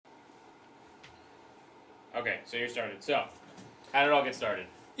Okay, so you're started. So, how did it all get started?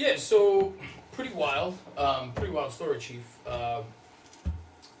 Yeah, so pretty wild story, Chief. I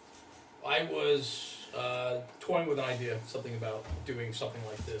was toying with an idea, something about doing something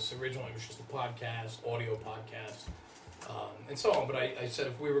like this. Originally, it was just a podcast, audio podcast, and so on. But I said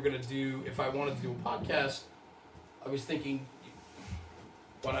if I wanted to do a podcast, I was thinking,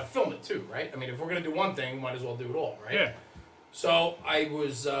 why not film it too, right? I mean, if we're going to do one thing, we might as well do it all, right? Yeah. So I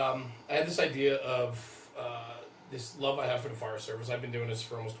had this idea of this love I have for the fire service. I've been doing this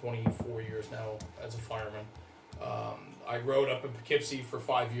for almost 24 years now as a fireman. I rode up in Poughkeepsie for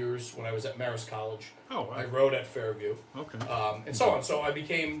 5 years when I was at Marist College. Oh, wow. I rode at Fairview. Okay. And so on. So I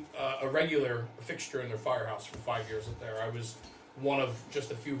became a regular fixture in their firehouse for 5 years up there. I was one of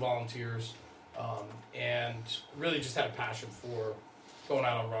just a few volunteers and really just had a passion for going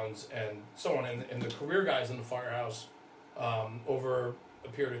out on runs and so on. And the career guys in the firehouse over a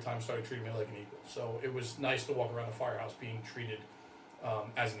period of time started treating me like an equal. So it was nice to walk around the firehouse being treated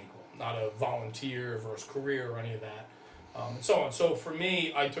as an equal, not a volunteer versus career or any of that, and so on. So for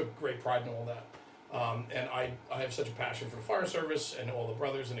me, I took great pride in all that. And I have such a passion for the fire service and all the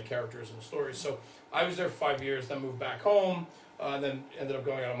brothers and the characters and the stories. So I was there for 5 years, then moved back home, then ended up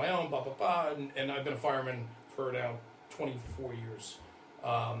going out on my own, and I've been a fireman for now 24 years.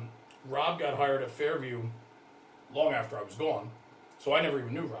 Rob got hired at Fairview long after I was gone, so I never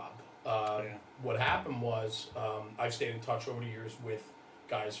even knew Rob. What happened was I've stayed in touch over the years with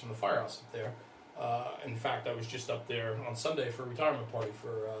guys from the firehouse up there. In fact, I was just up there on Sunday for a retirement party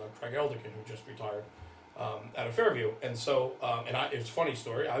for Craig Elderkin, who just retired out of Fairview. And so, it's a funny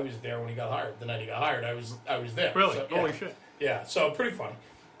story. I was there when he got hired. The night he got hired, I was there. Really? So, Holy shit. Yeah, so pretty funny.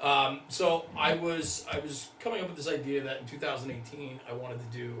 So I was coming up with this idea that in 2018 I wanted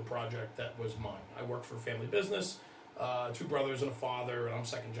to do a project that was mine. I work for a family business, 2 brothers and a father, and I'm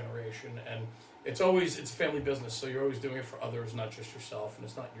second generation. And it's a family business, so you're always doing it for others, not just yourself, and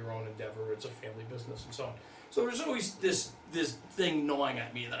it's not your own endeavor. It's a family business and so on. So there's always this thing gnawing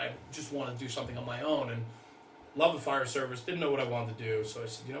at me that I just want to do something on my own, and love the fire service. Didn't know what I wanted to do, so I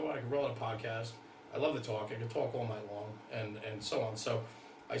said, you know what, I can roll out a podcast. I love to talk. I can talk all night long, and so on. So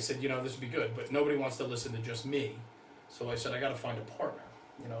I said, this would be good, but nobody wants to listen to just me. So I said, I got to find a partner,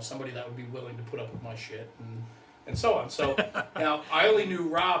 somebody that would be willing to put up with my shit and so on. So now I only knew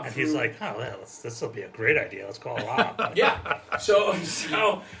Rob. And he's like, this will be a great idea. Let's call Rob. Yeah. So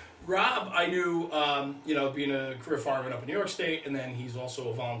Rob, I knew, being a career fireman up in New York State, and then he's also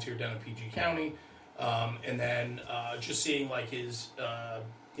a volunteer down in PG County, and then just seeing like his,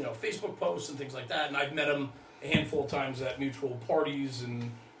 Facebook posts and things like that. And I've met him a handful of times at mutual parties,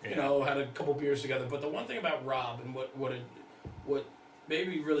 and had a couple beers together. But the one thing about Rob and what made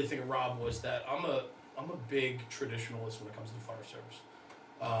me really think of Rob was that I'm a big traditionalist when it comes to the fire service.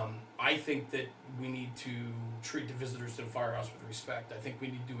 I think that we need to treat the visitors to the firehouse with respect. I think we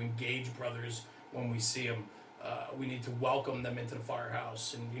need to engage brothers when we see them. We need to welcome them into the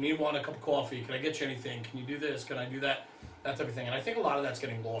firehouse. And you want a cup of coffee? Can I get you anything? Can you do this? Can I do that? That type of thing. And I think a lot of that's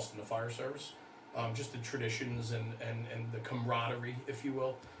getting lost in the fire service. Just the traditions and the camaraderie, if you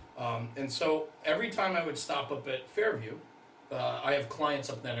will. And so every time I would stop up at Fairview, I have clients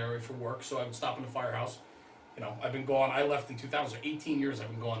up in that area for work, so I would stop in the firehouse. I've been gone. I left in 2000. 18 years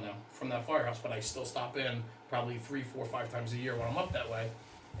I've been gone now from that firehouse, but I still stop in probably 3, 4, 5 times a year when I'm up that way.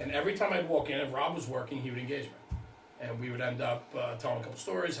 And every time I'd walk in, if Rob was working, he would engage me. And we would end up telling a couple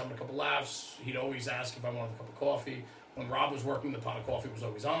stories, having a couple laughs. He'd always ask if I wanted a cup of coffee. When Rob was working, the pot of coffee was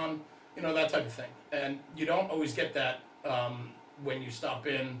always on. That type of thing. And you don't always get that when you stop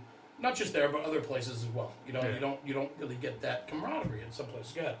in, not just there, but other places as well. You don't really get that camaraderie in some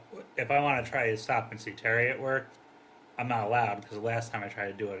places. Go ahead. If I want to try to stop and see Terry at work, I'm not allowed, because the last time I tried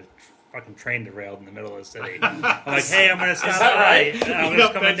to do it, a fucking train derailed in the middle of the city. I'm like, hey, I'm going to stop by. And I'm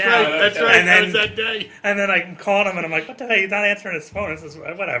just coming down. That's right. And then, that day. And then I'm calling him, and I'm like, what the hell? He's not answering his phone. It's just,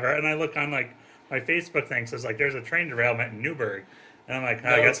 whatever. And I look on my Facebook thing, says there's a train derailment in Newburgh. And I'm like,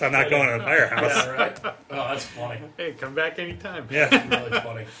 I guess I'm not going to the firehouse. Yeah, right. Oh, that's funny. Hey, come back anytime. Yeah. That's really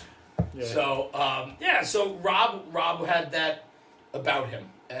funny. Yeah. So, so Rob had that about him.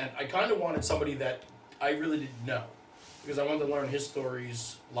 And I kind of wanted somebody that I really didn't know, because I wanted to learn his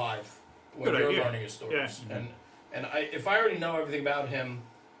stories live when you're learning his stories. Yeah. And if I already know everything about him,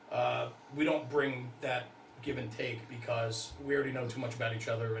 we don't bring that give and take, because we already know too much about each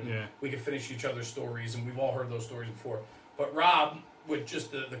other, and we can finish each other's stories, and we've all heard those stories before. But Rob, with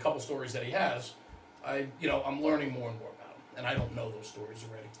just the couple stories that he has, I'm learning more and more about him, and I don't know those stories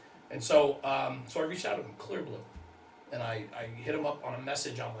already. And so I reached out to him, Clear Blue, and I hit him up on a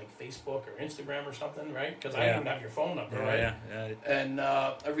message on like Facebook or Instagram or something, right? Because I didn't even have your phone number, right? Yeah. And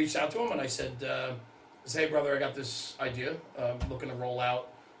I reached out to him and I said, say, hey, brother, I got this idea. Looking to roll out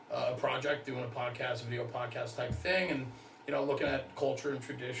a project, doing a podcast, video podcast type thing, and looking at culture and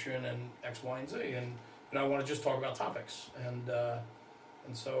tradition and X, Y, and Z, and I want to just talk about topics.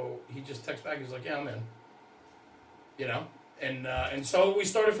 And so he just texts back. He's like, yeah, I'm in. And so we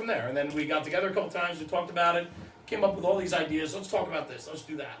started from there, and then we got together a couple times. We talked about it, came up with all these ideas. Let's talk about this. Let's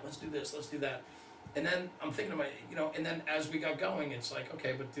do that. Let's do this. Let's do that. And then I'm thinking about, and then as we got going, it's like,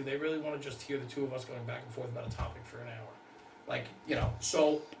 okay, but do they really want to just hear the two of us going back and forth about a topic for an hour?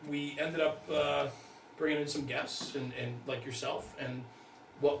 So we ended up bringing in some guests and like yourself. And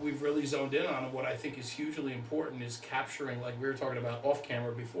what we've really zoned in on and what I think is hugely important is capturing, like we were talking about off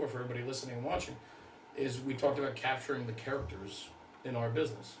camera before for everybody listening and watching, is we talked about capturing the characters in our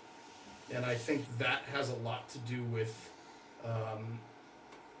business. And I think that has a lot to do with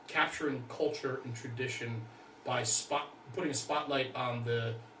capturing culture and tradition by putting a spotlight on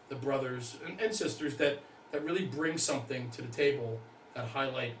the brothers and sisters that really bring something to the table that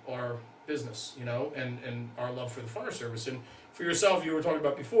highlight our business, and our love for the fire service. And for yourself, you were talking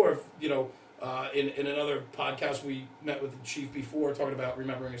about before, in another podcast we met with the chief before talking about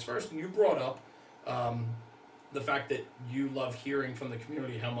remembering his first, and you brought up the fact that you love hearing from the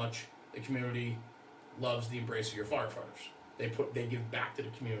community how much the community loves the embrace of your firefighters. They give back to the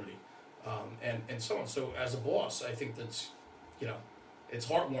community, and so on. So as a boss, I think that's, it's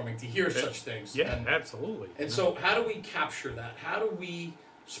heartwarming to hear such things. Yeah, absolutely. And so how do we capture that? How do we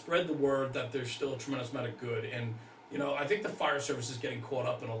spread the word that there's still a tremendous amount of good? And, I think the fire service is getting caught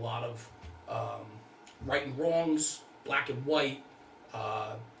up in a lot of right and wrongs, black and white,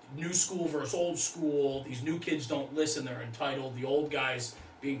 new school versus old school. These new kids don't listen, they're entitled. The old guys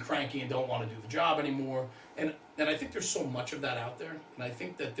being cranky and don't want to do the job anymore. And I think there's so much of that out there. And I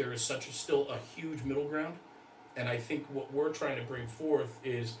think that there is still a huge middle ground. And I think what we're trying to bring forth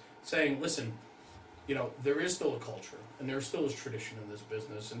is saying, listen, there is still a culture and there still is tradition in this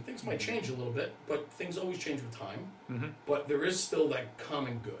business, and things might change a little bit, but things always change with time. Mm-hmm. But there is still that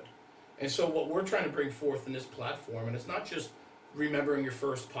common good. And so what we're trying to bring forth in this platform, and it's not just remembering your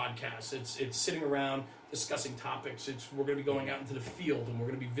first podcast, it's sitting around discussing topics. We're going to be going out into the field, and we're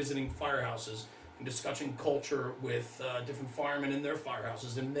going to be visiting firehouses and discussing culture with different firemen in their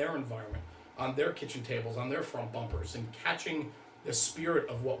firehouses, in their environment, on their kitchen tables, on their front bumpers, and catching the spirit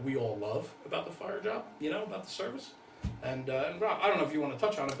of what we all love about the fire job, about the service. And Rob, I don't know if you want to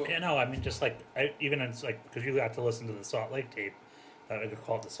touch on it, but just like because you got to listen to the Salt Lake tape. I could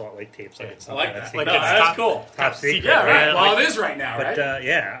call it the Salt Lake tapes. Like it's I like that. That's cool. Top secret. Yeah, right. Well, it is right now, but,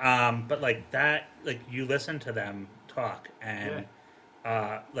 right? But like that, like you listen to them talk, and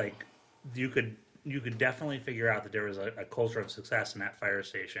you could definitely figure out that there was a culture of success in that fire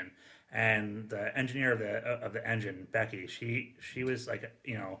station. And the engineer of the engine, Becky, she was like,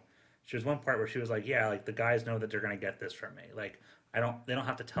 she was one part where she was like, yeah, like the guys know that they're gonna get this from me. Like they don't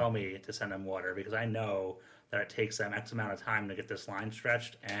have to tell me to send them water because I know that it takes them X amount of time to get this line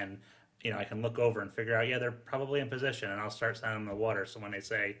stretched, and I can look over and figure out, yeah, they're probably in position, and I'll start sending them the water. So when they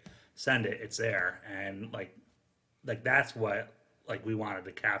say send it, it's there, and like that's what like we wanted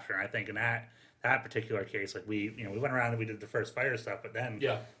to capture. And I think in that particular case, like we went around and we did the first fire stuff, but then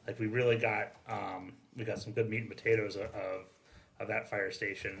like we really got some good meat and potatoes of that fire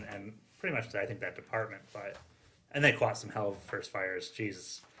station, and pretty much I think that department. And they caught some hell of first fires.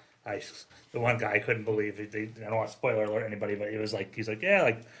 Jesus. The one guy couldn't believe it. I don't want to spoiler alert anybody, but he's like, yeah,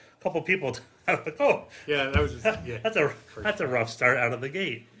 like a couple people. I was like, oh, yeah, that was just, yeah. that's a rough start out of the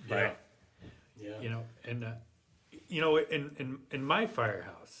gate. Yeah, and in my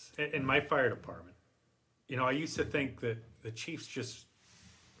firehouse, in my fire department, I used to think that the chiefs just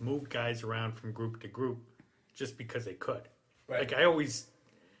moved guys around from group to group just because they could. Right. Like I always,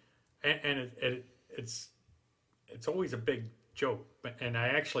 and it's always a big joke. And I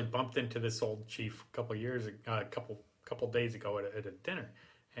actually bumped into this old chief a couple days ago at a dinner,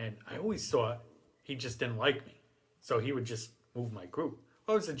 and I always thought he just didn't like me, so he would just move my group.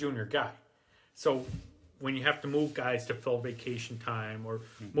 Well, I was a junior guy, so when you have to move guys to fill vacation time or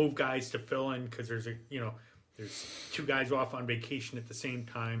move guys to fill in because there's two guys off on vacation at the same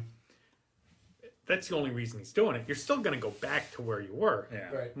time, that's the only reason he's doing it. You're still going to go back to where you were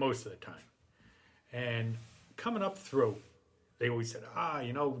most of the time, and coming up through. They always said,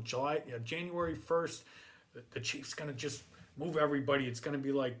 January 1st, the chief's going to just move everybody. It's going to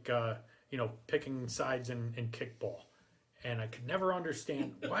be like, picking sides in kickball. And I could never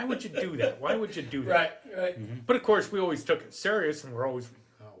understand, why would you do that? Why would you do that? Right. Mm-hmm. But, of course, we always took it serious, and we're always,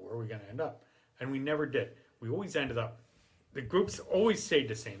 where are we going to end up? And we never did. We always ended up, the groups always stayed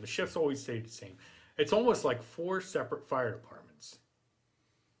the same. The shifts always stayed the same. It's almost like 4 separate fire departments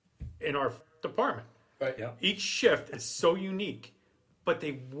in our department. Right. Yep. Each shift is so unique, but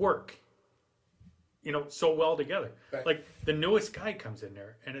they work, so well together. Right. Like the newest guy comes in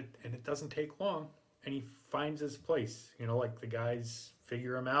there, and it doesn't take long, and he finds his place. Like the guys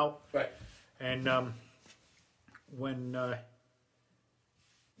figure him out. Right. And when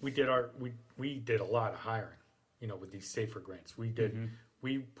we did a lot of hiring, with these safer grants.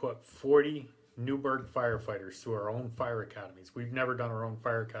 We put 40 Newburgh firefighters through our own fire academies. We've never done our own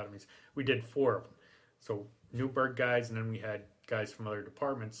fire academies. We did 4 of them. So Newburgh guys, and then we had guys from other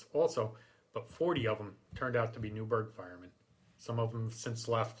departments also, but 40 of them turned out to be Newburgh firemen. Some of them have since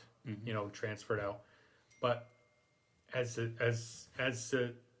left, transferred out. But as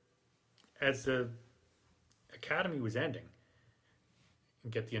the academy was ending,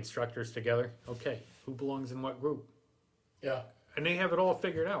 and get the instructors together, okay, who belongs in what group? Yeah. And they have it all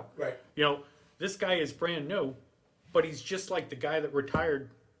figured out. Right. This guy is brand new, but he's just like the guy that retired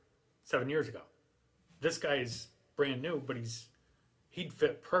 7 years ago. This guy is brand new, but he'd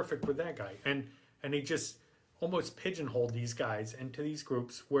fit perfect with that guy. And they just almost pigeonholed these guys into these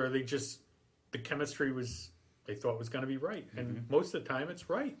groups where the chemistry they thought was going to be right. And most of the time it's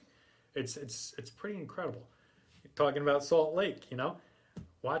right. It's pretty incredible. You're talking about Salt Lake,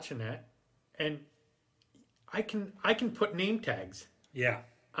 watching that, and I can put name tags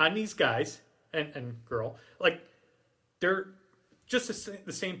on these guys and girl, like they're just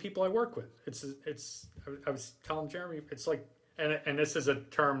the same people I work with. I was telling Jeremy, it's like, and this is a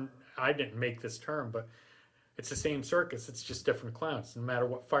term, I didn't make this term, but it's the same circus. It's just different clowns. No matter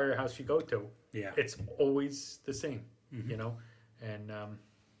what firehouse you go to, it's always the same, and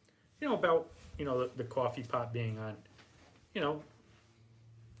about the coffee pot being on,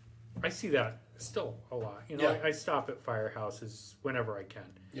 I see that still a lot. I stop at firehouses whenever I can.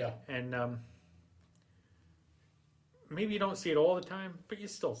 Yeah. And maybe you don't see it all the time, but you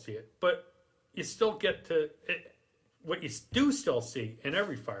still see it. But you still get to it. What you do still see in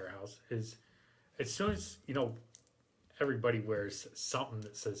every firehouse is, as soon as everybody wears something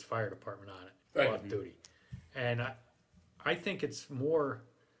that says fire department on it, Right. off duty, and I think it's more.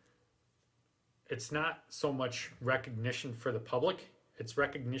 It's not so much recognition for the public; it's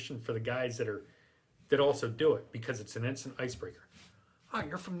recognition for the guys that also do it, because it's an instant icebreaker. Oh,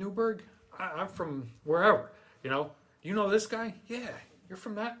 you're from Newburgh? I'm from wherever. You know this guy? Yeah. You're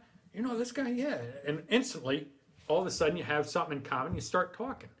from that? You know this guy? Yeah. And instantly, all of a sudden, you have something in common. You start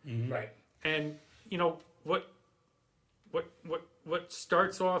talking. Right. And what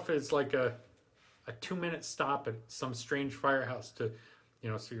starts off as like a 2-minute stop at some strange firehouse to,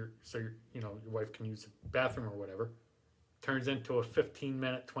 so your wife can use the bathroom or whatever, turns into a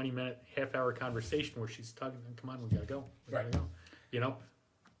 15-minute, 20-minute, half-hour conversation where she's talking. Come on, we gotta go. We gotta go.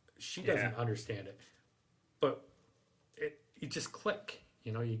 She doesn't understand it, but you just click.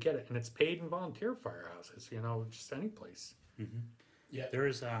 You get it, and it's paid and volunteer firehouses. Just any place. Yeah.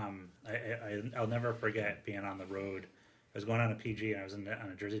 There's I'll never forget being on the road. I was going on a PG, and I was on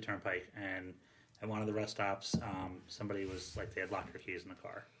a Jersey Turnpike, and at one of the rest stops, somebody was like, they had locked their keys in the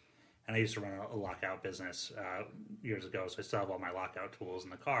car. And I used to run a lockout business years ago, so I still have all my lockout tools in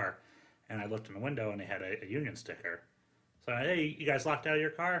the car. And I looked in the window, and they had a union sticker. So, hey, you guys locked out of your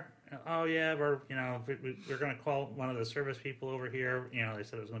car? Oh yeah, we're going to call one of the service people over here. They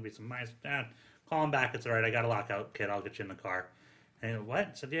said it was going to be some mice. Call them back. It's all right. I got a lockout kit. I'll get you in the car. And what?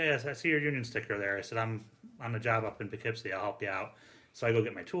 I said, yes, I see your union sticker there. I said, I'm on the job up in Poughkeepsie. I'll help you out. So I go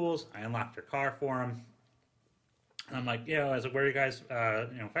get my tools. I unlocked their car for them. And I'm like, I was like, where are you guys,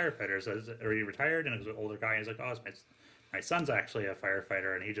 firefighters? Are you retired? And it was an older guy. He's like, oh, my son's actually a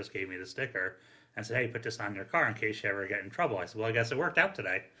firefighter, and he just gave me the sticker and said, hey, put this on your car in case you ever get in trouble. I said, well, I guess it worked out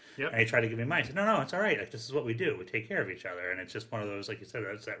today. Yep. And he tried to give me mine. I said, no, it's all right. Like, this is what we do. We take care of each other. And it's just one of those, like you said,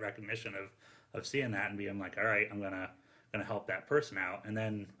 it's that recognition of seeing that and being like, all right, I'm gonna help that person out. And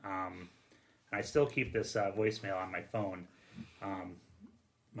then I still keep this voicemail on my phone.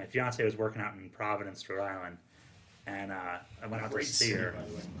 My fiance was working out in Providence, Rhode Island, and I went out to see her. By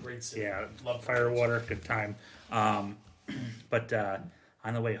the way. Great city. Yeah, Love fire, water, good time. But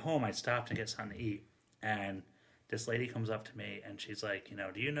on the way home, I stopped to get something to eat, and this lady comes up to me, and she's like,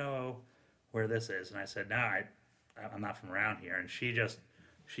 do you know where this is? And I said, no, I'm not from around here. And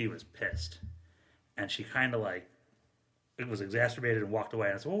she was pissed, and she kind of like, it was exacerbated and walked away.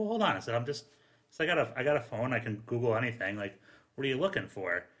 And I said, well, hold on. I said, I got a phone. I can Google anything. Like, what are you looking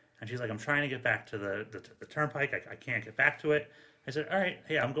for? And she's like, I'm trying to get back to the turnpike. I can't get back to it. I said, all right,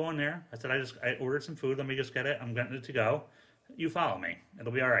 hey, I'm going there. I said, I ordered some food. Let me just get it. I'm getting it to go. You follow me.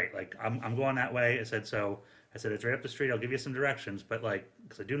 It'll be all right. Like, I'm going that way. I said, it's right up the street. I'll give you some directions, but like,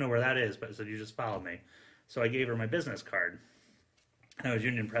 because I do know where that is. But I said, you just follow me. So I gave her my business card. and I was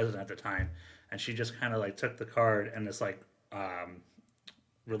union president at the time, and she just kind of like took the card and this like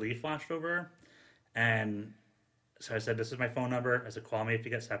relief washed over her. And so I said, "This is my phone number." I said, "Call me if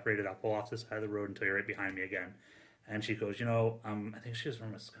you get separated. I'll pull off this side of the road until you're right behind me again." And she goes, I think she was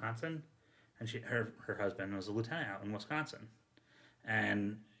from Wisconsin, and her husband was a lieutenant out in Wisconsin,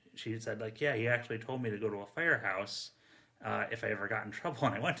 and she said, like, "Yeah, he actually told me to go to a firehouse if I ever got in trouble."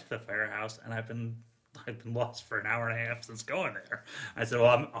 And I went to the firehouse, and I've been lost for an hour and a half since going there. I said,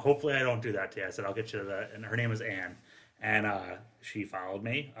 "Well, hopefully I don't do that to you." I said, "I'll get you to the," and her name was Ann, and she followed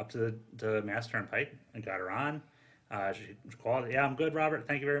me up to the Mass Turnpike and got her on. She called, "Yeah, I'm good, Robert.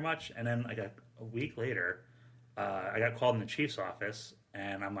 Thank you very much." And then like a week later, I got called in the chief's office,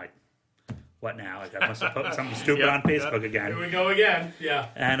 and I'm like, "What now?" Like I must have put something stupid on Facebook again. Here we go again. Yeah.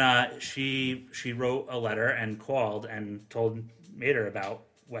 And she wrote a letter and called and told Mater about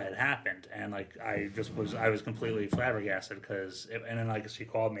what had happened, and like I was completely flabbergasted because and then like she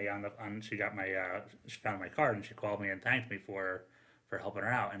called me she got my she found my card and she called me and thanked me for helping her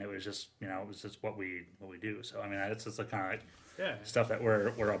out, and it was just what we do. So I mean it's just the kind of stuff that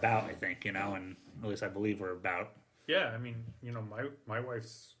we're about, I think, and at least I believe we're about. Yeah, I mean, my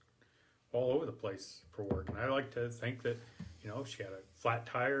wife's all over the place for work, and I like to think that, she had a flat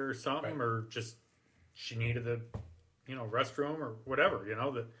tire or something, Right. or just she needed a, restroom or whatever,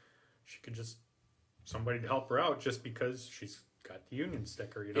 that she could just somebody to help her out just because she's got the union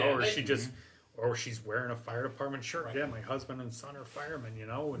sticker, or she just, or she's wearing a fire department shirt. Right. Yeah, my husband and son are firemen,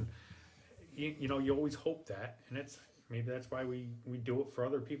 and you always hope that, and maybe that's why we do it for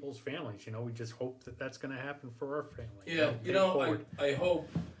other people's families. We just hope that that's going to happen for our family. Yeah,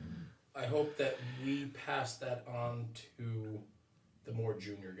 I hope that we pass that on to the more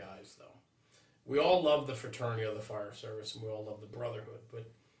junior guys, though. We all love the fraternity of the fire service, and we all love the brotherhood, but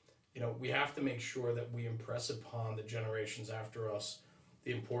we have to make sure that we impress upon the generations after us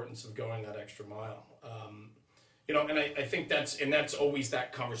the importance of going that extra mile. And I think that's always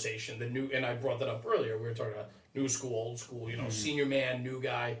that conversation. And I brought that up earlier. We were talking about new school, old school. Senior man, new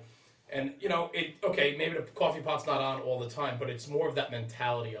guy, and maybe the coffee pot's not on all the time, but it's more of that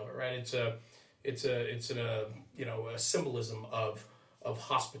mentality of it, right? It's a symbolism of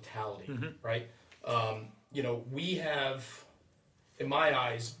hospitality, right? We have, in my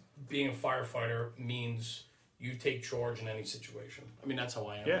eyes, being a firefighter means you take charge in any situation. I mean, that's how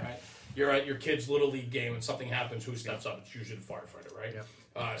I am, right? You're at your kid's Little League game and something happens, who steps up? It's usually the firefighter, right?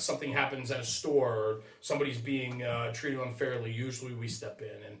 Yeah. Something happens at a store, or somebody's being treated unfairly, usually we step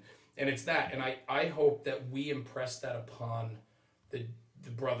in. And it's that. And I hope that we impress that upon the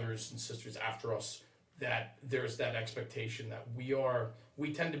brothers and sisters after us, that there's that expectation that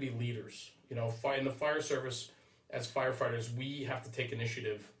we tend to be leaders. In the fire service, as firefighters, we have to take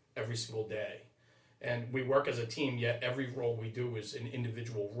initiative every single day. And we work as a team, yet every role we do is an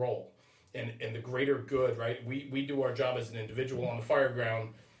individual role. And the greater good, right? We do our job as an individual on the fire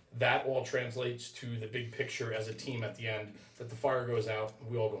ground. That all translates to the big picture as a team at the end, that the fire goes out,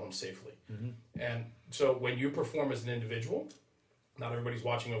 we all go home safely. Mm-hmm. And so when you perform as an individual, not everybody's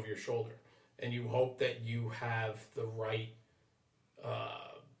watching over your shoulder. And you hope that you have the right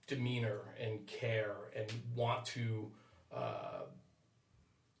demeanor and care and want to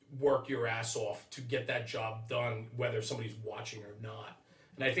work your ass off to get that job done, whether somebody's watching or not.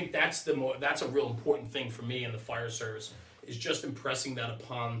 And I think that's a real important thing for me in the fire service, is just impressing that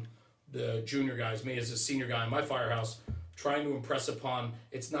upon the junior guys. Me as a senior guy in my firehouse, trying to impress upon,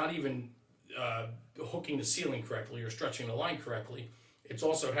 it's not even hooking the ceiling correctly or stretching the line correctly. It's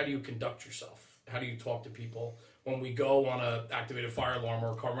also, how do you conduct yourself? How do you talk to people? When we go on a activated fire alarm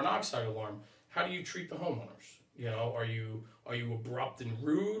or a carbon monoxide alarm, how do you treat the homeowners? Are you abrupt and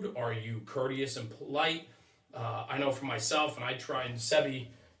rude? Are you courteous and polite? I know for myself, and I try, and Sebi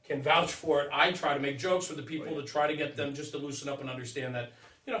can vouch for it, I try to make jokes with the people to try to get them just to loosen up and understand that,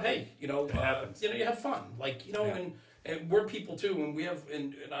 hey, you have fun. And we're people too, and we have,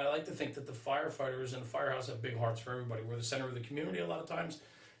 and I like to think that the firefighters and the firehouse have big hearts for everybody. We're the center of the community a lot of times,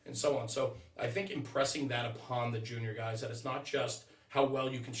 and so on. So I think impressing that upon the junior guys, that it's not just how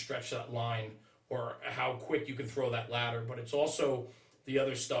well you can stretch that line or how quick you can throw that ladder, but it's also the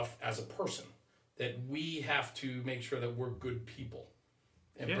other stuff as a person, that we have to make sure that we're good people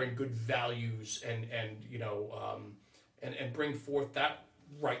and bring good values and bring forth that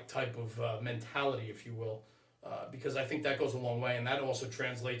right type of mentality, if you will, because I think that goes a long way, and that also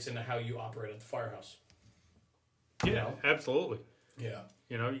translates into how you operate at the firehouse. Absolutely. Yeah.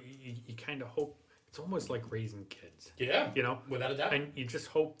 You kind of hope, it's almost like raising kids. Yeah. Without a doubt. And you just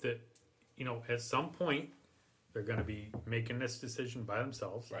hope that, at some point they're going to be making this decision by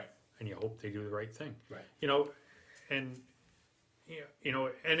themselves. Right. And you hope they do the right thing. Right. And you know,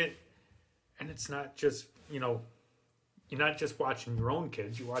 and it's not just, you know, you're not just watching your own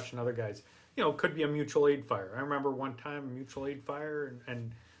kids, you're watching other guys. You know, it could be a mutual aid fire. I remember one time a mutual aid fire,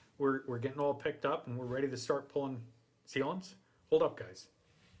 and we're getting all picked up, and we're ready to start pulling sealants. Hold up, guys.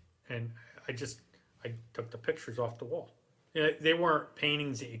 And I took the pictures off the wall. You know, they weren't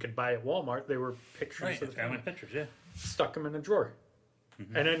paintings that you could buy at Walmart. They were pictures of the family pictures, yeah. Stuck them in a drawer.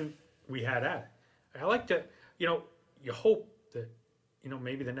 Mm-hmm. And then we had at it. I like to, you know, you hope that, you know,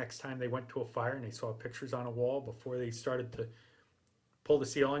 maybe the next time they went to a fire and they saw pictures on a wall before they started to pull the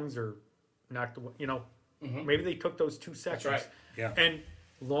ceilings or knock the, you know, maybe they took those 2 seconds. That's right. Yeah. And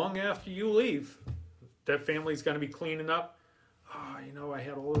long after you leave, that family's going to be cleaning up. Oh, you know, I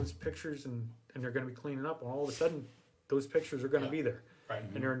had all those pictures and they're going to be cleaning up. And all of a sudden, those pictures are going to be there. Right.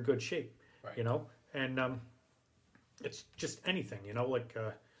 And they're in good shape. Right. You know? And it's just anything, you know, like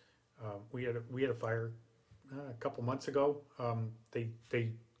we had a fire a couple months ago.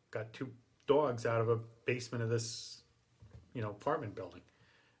 They got 2 dogs out of a basement of this, you know, apartment building.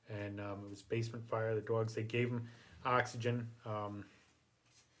 And it was basement fire. The dogs, they gave them oxygen.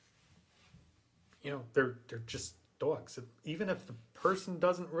 You know, they're just dogs. Even if the person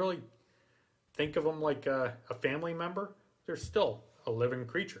doesn't really think of them like a family member, they're still a living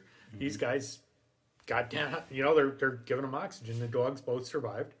creature. Mm-hmm. These guys got down, you know, they're giving them oxygen. The dogs both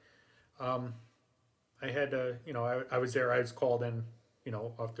survived. I had, you know, I was there. I was called in, you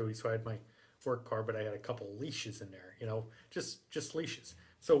know, off duty, so I had my work car, but I had a couple of leashes in there, you know, just leashes.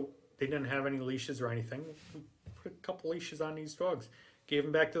 So they didn't have any leashes or anything. We put a couple leashes on these dogs, gave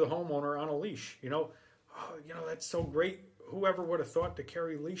them back to the homeowner on a leash, you know. Oh, you know, that's so great. Whoever would have thought to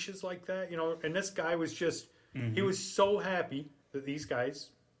carry leashes like that, you know. And this guy was just, he was so happy that these guys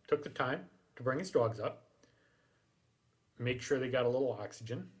took the time to bring his dogs up, make sure they got a little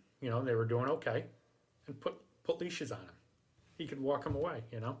oxygen, you know, they were doing okay, and put leashes on him. He could walk them away,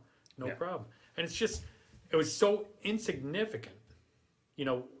 you know, no problem. And it's just, it was so insignificant, you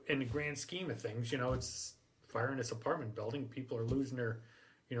know, in the grand scheme of things. You know, it's fire in this apartment building, people are losing their,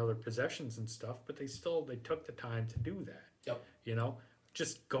 you know, their possessions and stuff, but they took the time to do that. Yep. You know,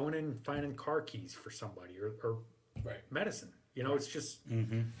 just going in and finding car keys for somebody or medicine. You know, it's just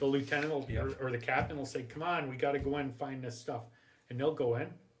the lieutenant will, or the captain will say, come on, we got to go in and find this stuff. And they'll go in.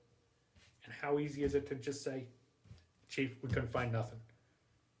 And how easy is it to just say, Chief, we couldn't find nothing?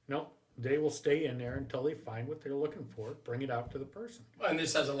 No, they will stay in there until they find what they're looking for, bring it out to the person. And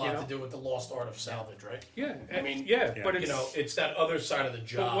this has a lot to do with the lost art of salvage, right? Yeah. I mean, but it's, you know, it's that other side of the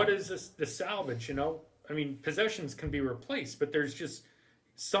job. But what is this, the salvage, you know? I mean, possessions can be replaced, but there's just,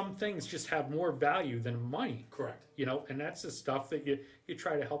 some things just have more value than money. Correct. You know, and that's the stuff that you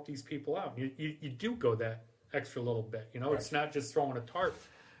try to help these people out. You do go that extra little bit, you know? It's not just throwing a tarp.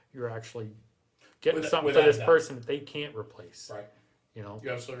 You're actually getting something for this person that they can't replace. Right. You know?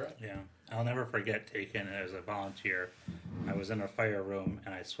 You're absolutely right. Yeah. I'll never forget taking it as a volunteer. I was in a fire room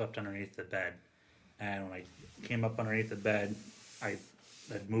and I swept underneath the bed. And when I came up underneath the bed, I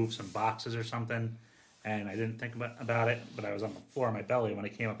had moved some boxes or something. And I didn't think about it, but I was on the floor of my belly. When I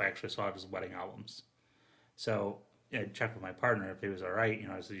came up, I actually saw his wedding albums. So I checked with my partner if he was all right. You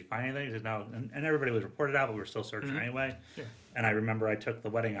know, I said, did you find anything? He said, no. And everybody was reported out, but we were still searching anyway. Yeah. And I remember I took the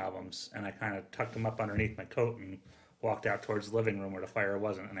wedding albums and I kind of tucked them up underneath my coat and walked out towards the living room where the fire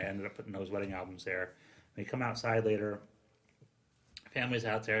wasn't. And I ended up putting those wedding albums there. When you come outside later, family's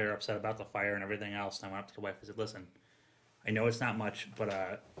out there, they're upset about the fire and everything else. And I went up to the wife and said, listen, I know it's not much,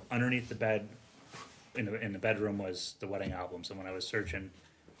 but underneath the bed, in the bedroom was the wedding albums, and when I was searching,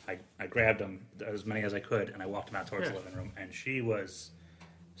 I grabbed them, as many as I could, and I walked them out towards the living room, and she was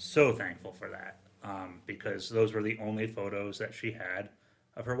so thankful for that, because those were the only photos that she had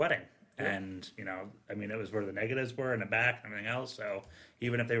of her wedding. And, you know, I mean, it was where the negatives were in the back and everything else, so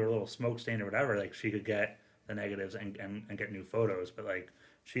even if they were a little smoke stained or whatever, like, she could get the negatives and get new photos, but, like,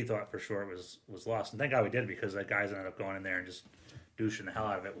 she thought for sure it was lost, and thank God we did, because the guys ended up going in there and just douching the hell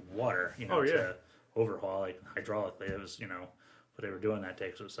out of it with water, you know, to overhaul, like, hydraulically. It was, you know, what they were doing that day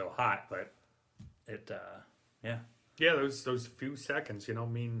because it was so hot, but it, yeah, those few seconds, you know,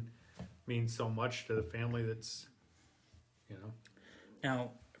 mean so much to the family that's, you know.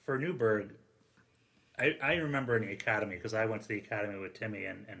 Now, for Newburgh, I remember in the academy, because I went to the academy with Timmy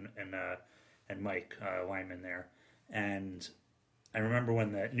and Mike Wyman there, and I remember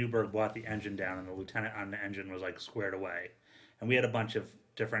when the Newburgh brought the engine down and the lieutenant on the engine was, like, squared away, and we had a bunch of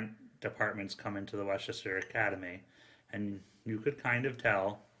different departments come into the Westchester Academy, and you could kind of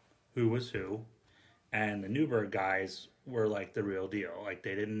tell who was who, and the Newburgh guys were like the real deal. Like,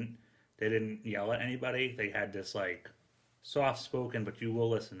 they didn't yell at anybody. They had this, like, soft spoken, but you will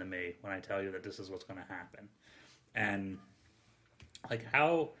listen to me when I tell you that this is what's going to happen. And Like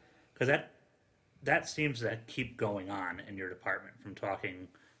how, because that seems to keep going on in your department from talking.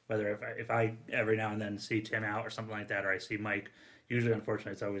 Whether if I every now and then see Tim out or something like that, or I see Mike, usually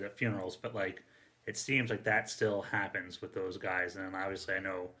unfortunately it's always at funerals, but like it seems like that still happens with those guys. And then obviously I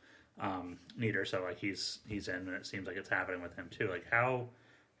know Nieder, so like he's in, and it seems like it's happening with him too. Like how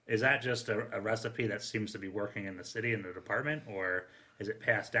is that just a recipe that seems to be working in the city in the department, or is it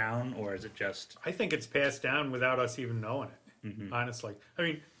passed down, or is it just? I think it's passed down without us even knowing it. Honestly, I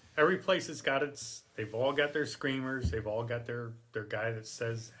mean, every place has got its. They've all got their screamers. They've all got their guy that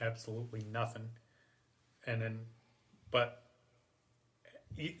says absolutely nothing, and then, but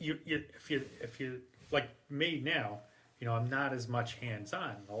you if you like me now, you know, I'm not as much hands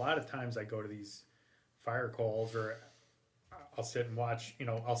on. A lot of times I go to these fire calls, or I'll sit and watch. You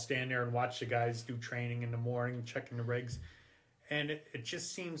know, I'll stand there and watch the guys do training in the morning, checking the rigs, and it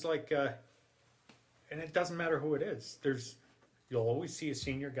just seems like, and it doesn't matter who it is. You'll always see a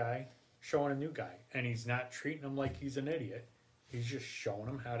senior guy showing a new guy, and he's not treating him like he's an idiot. He's just showing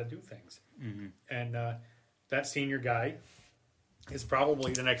him how to do things. And that senior guy is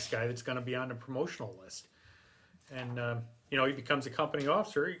probably the next guy that's going to be on the promotional list. And you know, he becomes a company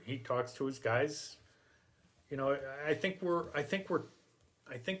officer. He talks to his guys. You know, I think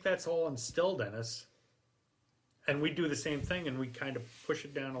that's all instilled in us. And we do the same thing, and we kind of push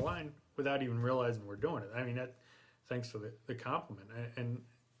it down the line without even realizing we're doing it. I mean, thanks for the compliment. And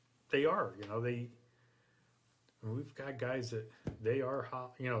they are, you know, we've got guys that they are,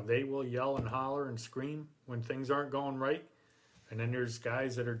 you know, they will yell and holler and scream when things aren't going right. And then there's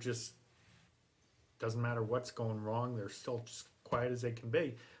guys that are just, doesn't matter what's going wrong, they're still just quiet as they can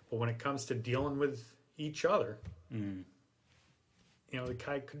be. But when it comes to dealing with each other, you know, the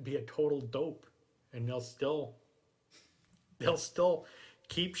guy could be a total dope, and they'll still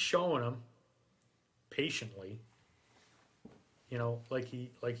keep showing him patiently, you know, like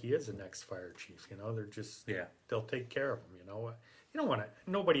he is the next fire chief. You know, they're just, they'll take care of him. You know, you don't want to.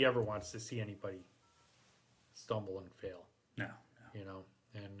 Nobody ever wants to see anybody stumble and fail. No. You know,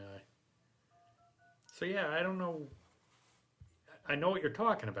 and so yeah, I don't know. I know what you're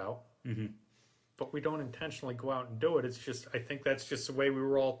talking about, but we don't intentionally go out and do it. It's just, I think that's just the way we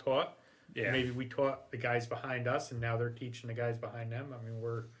were all taught. Yeah. Maybe we taught the guys behind us, and now they're teaching the guys behind them. I mean,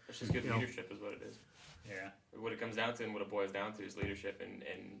 it's just good leadership is what it is. Yeah. What it comes down to and what it boils down to is leadership. And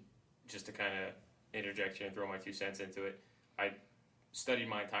just to kind of interject here and throw my 2 cents into it, I studied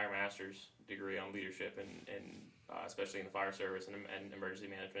my entire master's degree on leadership and especially in the fire service and emergency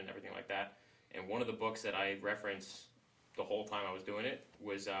management and everything like that. And one of the books that I referenced the whole time I was doing it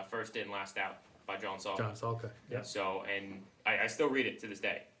was First In, Last Out by John Salka. John Salka, yeah. So, and I still read it to this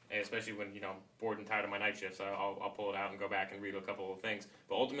day. And especially when, you know, bored and tired of my night shifts, I'll pull it out and go back and read a couple of things.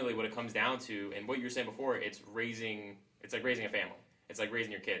 But ultimately what it comes down to, and what you were saying before, it's like raising a family. It's like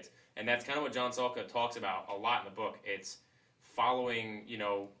raising your kids. And that's kind of what John Salka talks about a lot in the book. It's following, you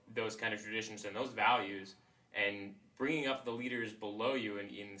know, those kind of traditions and those values and bringing up the leaders below you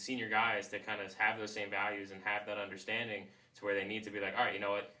and senior guys to kind of have those same values and have that understanding to where they need to be like, all right, you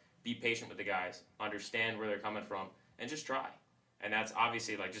know what, be patient with the guys, understand where they're coming from, and just try. And that's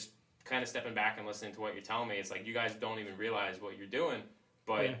obviously like just kind of stepping back and listening to what you're telling me. It's like you guys don't even realize what you're doing,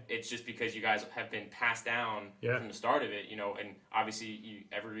 but it's just because you guys have been passed down from the start of it, you know. And obviously,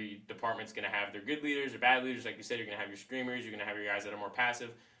 every department's going to have their good leaders or bad leaders. Like you said, you're going to have your screamers, you're going to have your guys that are more passive.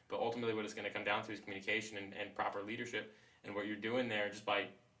 But ultimately, what it's going to come down to is communication and proper leadership. And what you're doing there, just by,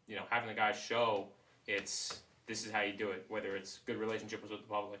 you know, having the guys show this is how you do it. Whether it's good relationships with the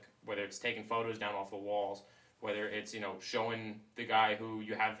public, whether it's taking photos down off the walls, whether it's, you know, showing the guy who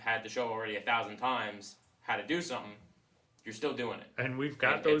you have had to show already 1,000 times how to do something, you're still doing it. And we've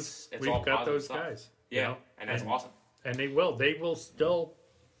got those guys. Yeah, you know? and that's awesome. And they will still,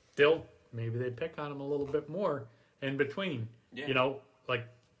 maybe they pick on him a little bit more in between. Yeah. You know, like,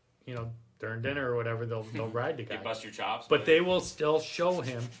 you know, during dinner or whatever, they'll ride the guy. They bust your chops. But they will still show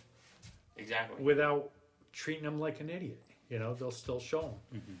him. Exactly. Without treating him like an idiot. You know, they'll still show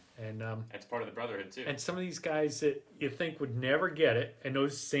him. And that's part of the brotherhood, too. And some of these guys that you think would never get it, and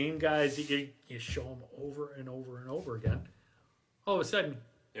those same guys that you show them over and over and over again, all of a sudden,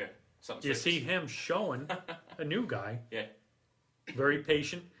 you see him showing a new guy. Yeah. Very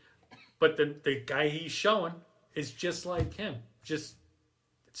patient. But the guy he's showing is just like him. Just,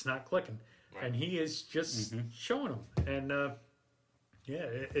 it's not clicking. Right. And he is just showing them. And,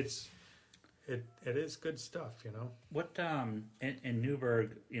 it is good stuff, you know. What in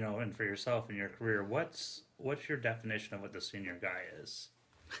Newburgh, you know, and for yourself in your career, what's your definition of what the senior guy is?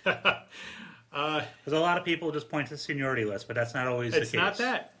 Because a lot of people just point to the seniority list, but that's not always the case. It's not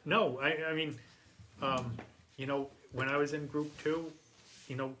that. No, I mean, you know, when I was in Group 2,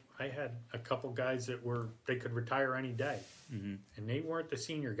 you know, I had a couple guys that they could retire any day, and they weren't the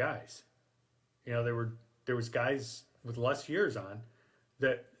senior guys. You know, there was guys with less years on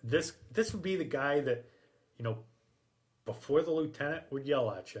that this would be the guy that, you know, before the lieutenant would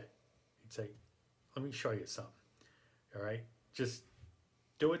yell at you, he'd say, "Let me show you something. All right, just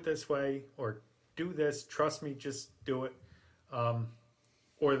do it this way, or do this. Trust me, just do it."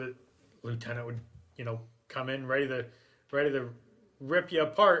 Or the lieutenant would, you know, come in ready to rip you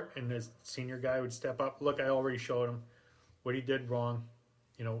apart, and the senior guy would step up. "Look, I already showed him what he did wrong.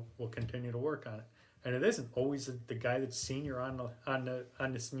 You know, we'll continue to work on it." And it isn't always the guy that's senior on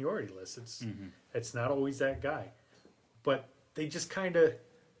the seniority list. It's not always that guy, but it just kind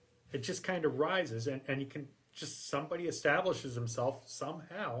of rises, and you can just, somebody establishes himself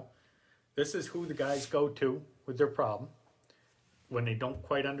somehow. This is who the guys go to with their problem. When they don't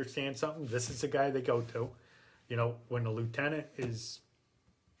quite understand something, this is the guy they go to. You know, when the lieutenant is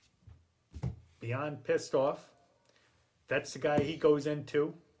beyond pissed off, that's the guy he goes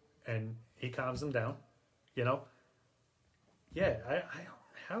into, and he calms them down. You know, yeah.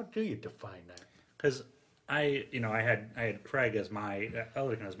 How do you define that? Because I had Craig as my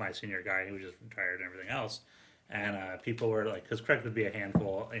Elderkin as my senior guy. He was just retired and everything else, and people were like, because Craig would be a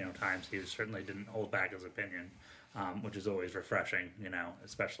handful, you know, times. He certainly didn't hold back his opinion. Which is always refreshing, you know,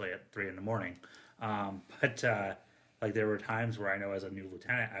 especially at 3 a.m. But like there were times where I know as a new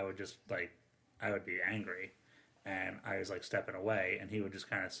lieutenant, I would just I would be angry, and I was like stepping away, and he would just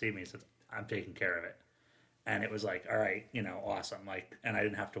kind of see me and said, "I'm taking care of it," and it was like, all right, you know, awesome, like, and I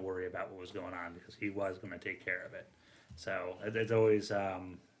didn't have to worry about what was going on because he was going to take care of it. So it's always,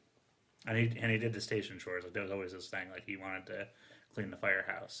 and he did the station chores. Like there was always this thing, like he wanted to clean the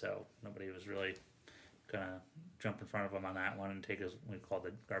firehouse, so nobody was really gonna jump in front of him on that one and take his, we called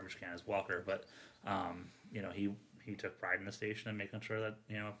the garbage can his walker, but you know, he took pride in the station and making sure that,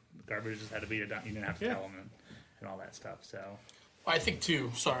 you know, garbage just had to be done. You didn't have to tell him and all that stuff. So I think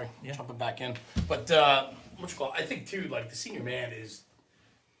too. Sorry, jumping back in, but I think too. Like the senior man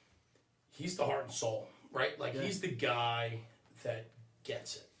he's the heart and soul, right? Like he's the guy that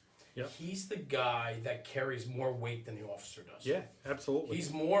gets it. Yep. He's the guy that carries more weight than the officer does. Yeah, absolutely.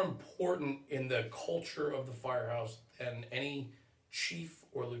 He's more important in the culture of the firehouse than any chief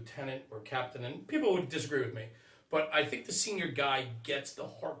or lieutenant or captain. And people would disagree with me, but I think the senior guy gets the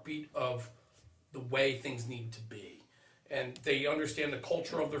heartbeat of the way things need to be. And they understand the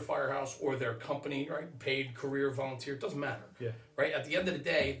culture of their firehouse or their company, right? Paid, career, volunteer, it doesn't matter. Yeah. Right? At the end of the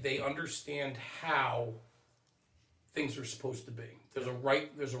day, they understand how things are supposed to be. There's a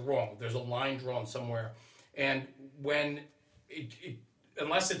right, there's a wrong, there's a line drawn somewhere. And when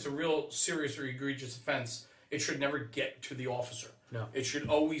unless it's a real serious or egregious offense, it should never get to the officer. No. It should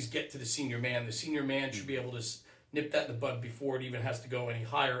always get to the senior man. The senior man should be able to nip that in the bud before it even has to go any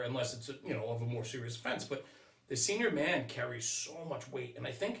higher, unless it's of a more serious offense. But the senior man carries so much weight, and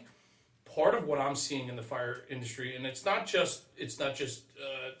I think part of what I'm seeing in the fire industry, and it's not just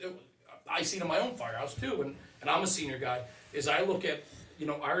I see it in my own firehouse too, and I'm a senior guy, is I look at,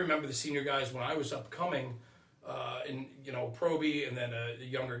 I remember the senior guys when I was upcoming, Proby, and then a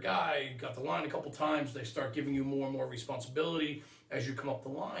younger guy got the line a couple times. They start giving you more and more responsibility as you come up the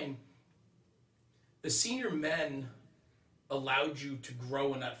line. The senior men allowed you to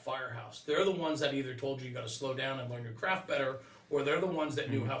grow in that firehouse. They're the ones that either told you got to slow down and learn your craft better, or they're the ones that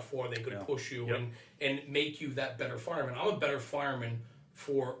knew how far they could push you and make you that better fireman. I'm a better fireman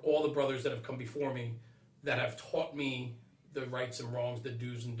for all the brothers that have come before me that have taught me the rights and wrongs, the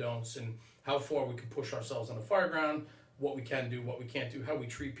do's and don'ts, and how far we can push ourselves on the fire ground, what we can do, what we can't do, how we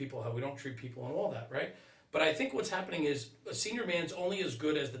treat people, how we don't treat people, and all that, right? But I think what's happening is a senior man's only as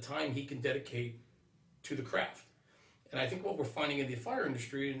good as the time he can dedicate to the craft. And I think what we're finding in the fire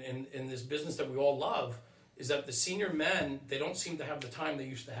industry and in this business that we all love is that the senior men, they don't seem to have the time they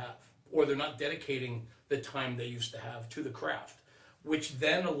used to have, or they're not dedicating the time they used to have to the craft, which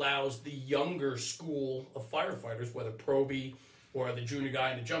then allows the younger school of firefighters, whether Proby or the junior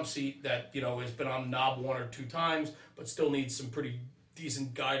guy in the jump seat that, has been on the knob 1 or 2 times, but still needs some pretty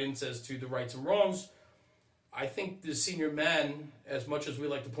decent guidance as to the rights and wrongs. I think the senior men, as much as we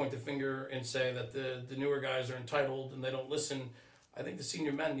like to point the finger and say that the newer guys are entitled and they don't listen, I think the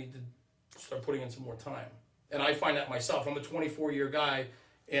senior men need to start putting in some more time. And I find that myself. I'm a 24-year guy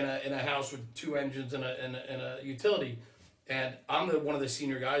in a house with 2 engines and a utility. And I'm one of the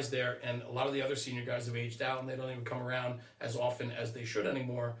senior guys there, and a lot of the other senior guys have aged out, and they don't even come around as often as they should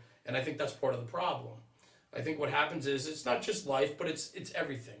anymore. And I think that's part of the problem. I think what happens is it's not just life, but it's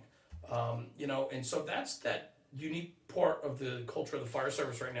everything. And so that's that unique part of the culture of the fire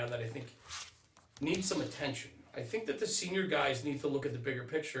service right now that I think needs some attention. I think that the senior guys need to look at the bigger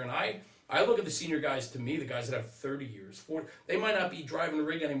picture. And I look at the senior guys, to me, the guys that have 30 years, 40, they might not be driving the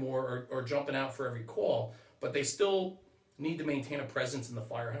rig anymore or jumping out for every call, but they still need to maintain a presence in the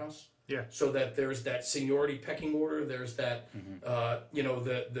firehouse. Yeah. So that there's that seniority pecking order. There's that,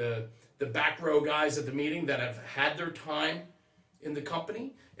 the back row guys at the meeting that have had their time in the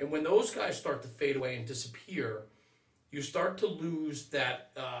company. And when those guys start to fade away and disappear, you start to lose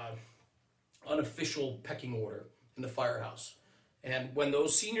that unofficial pecking order in the firehouse. And when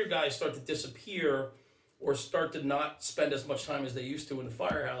those senior guys start to disappear or start to not spend as much time as they used to in the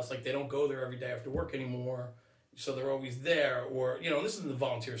firehouse, like they don't go there every day after work anymore, so they're always there, or, this is in the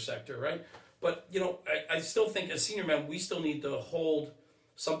volunteer sector, right? But, I still think as senior men, we still need to hold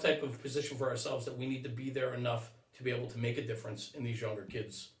some type of position for ourselves that we need to be there enough to be able to make a difference in these younger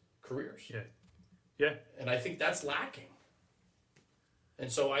kids' careers. Yeah. Yeah. And I think that's lacking.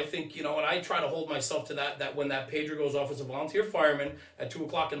 And so I think, and I try to hold myself to that when that pager goes off as a volunteer fireman at 2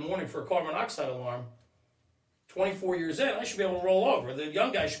 o'clock in the morning for a carbon monoxide alarm, 24 years in, I should be able to roll over. The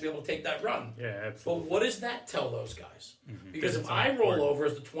young guy should be able to take that run. Yeah, absolutely. But what does that tell those guys? Mm-hmm. Because if I roll over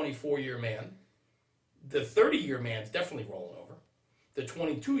as the 24-year man, the 30-year man's definitely rolling over. The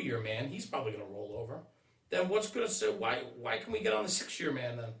 22-year man, he's probably going to roll over. Then what's going to say, why can we get on the 6-year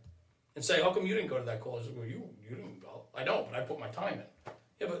man then? And say, how come you didn't go to that call? I said, well, you didn't go. I know, but I put my time in.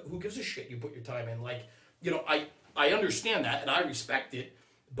 Yeah, but who gives a shit you put your time in? Like, I understand that, and I respect it,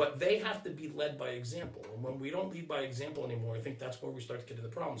 but they have to be led by example. And when we don't lead by example anymore, I think that's where we start to get into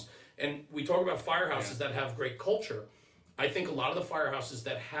the problems. And we talk about firehouses that have great culture. I think a lot of the firehouses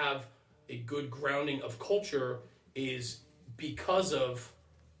that have a good grounding of culture is because of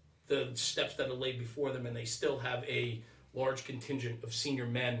the steps that are laid before them, and they still have a large contingent of senior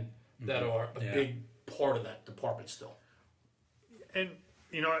men that are a big part of that department still. And,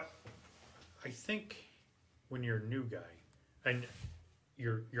 I think when you're a new guy and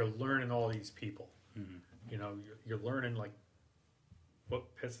you're learning all these people, you're learning like what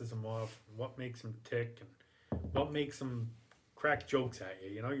pisses them off, what makes them tick, and what makes them crack jokes at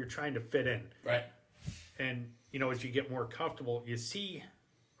you. You're trying to fit in. Right. And, as you get more comfortable, you see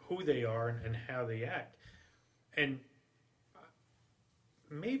who they are and how they act. And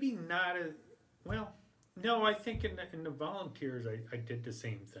maybe not as well. No, I think in the volunteers, I did the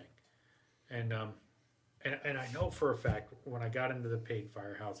same thing, and I know for a fact when I got into the paid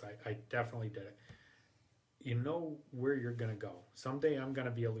firehouse, I definitely did it. You know where you're going to go. Someday I'm going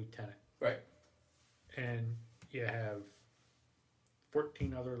to be a lieutenant, right? And you have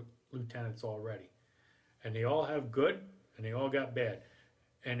 14 other lieutenants already, and they all have good and they all got bad,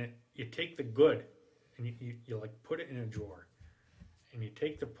 and you take the good and you like put it in a drawer. And you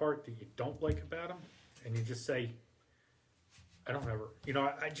take the part that you don't like about them, and you just say, I don't ever,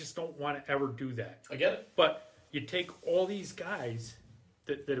 I just don't want to ever do that. I get it. But you take all these guys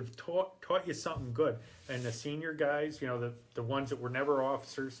that have taught you something good, and the senior guys, the ones that were never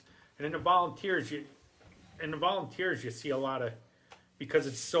officers, and then the volunteers, you see a lot of, because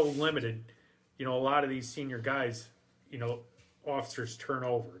it's so limited, a lot of these senior guys, officers turn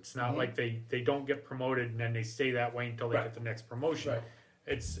over. It's not like they don't get promoted and then they stay that way until they get the next promotion. Right.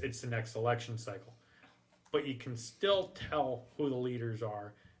 It's the next election cycle. But you can still tell who the leaders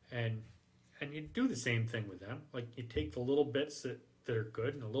are, and you do the same thing with them. Like you take the little bits that are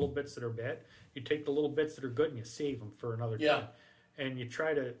good and the little bits that are bad. You take the little bits that are good and you save them for another time. And you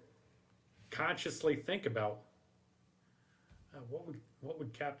try to consciously think about what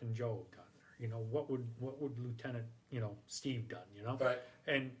would Captain Joe have done? What would Lieutenant, Steve done, Right.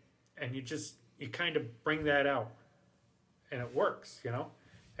 And you kind of bring that out, and it works,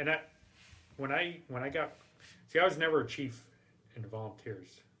 And when I I was never a chief in the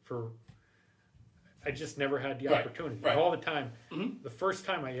volunteers. I just never had the opportunity. Right. All the time, the first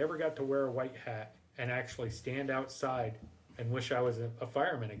time I ever got to wear a white hat and actually stand outside and wish I was a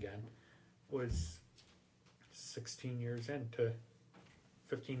fireman again was 15 years into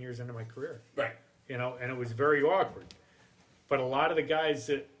my career. Right. And it was very awkward. But a lot of the guys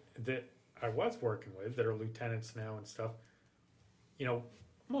that I was working with that are lieutenants now and stuff,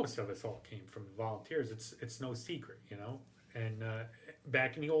 most of us all came from volunteers. It's no secret, And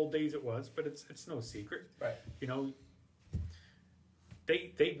back in the old days it was, but it's no secret. Right.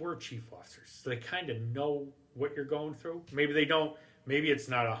 They were chief officers, so they kind of know what you're going through. Maybe they don't. Maybe it's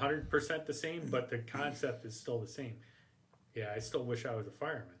not 100% the same, but the concept is still the same. Yeah, I still wish I was a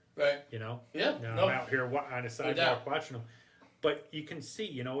fireman. Right. Yeah. No. I'm out here on the sidewalk watching them, but you can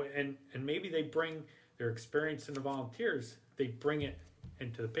see, and maybe they bring their experience in the volunteers. They bring it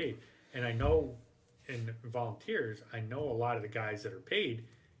into the paid, and I know in volunteers, I know a lot of the guys that are paid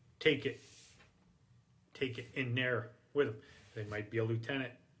take take it in there with them. They might be a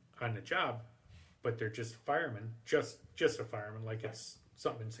lieutenant on the job, but they're just firemen, just a fireman, like it's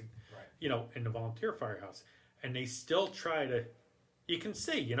something, in the volunteer firehouse. And they still try to, you can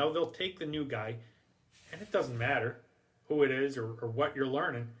see, they'll take the new guy, and it doesn't matter who it is or what you're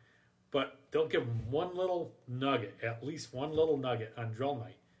learning, but they'll give them one little nugget, at least one little nugget on drill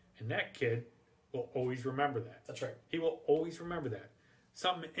night. And that kid will always remember that. That's right. He will always remember that.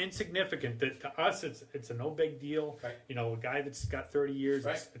 Something insignificant that to us it's a no big deal. Right. A guy that's got 30 years,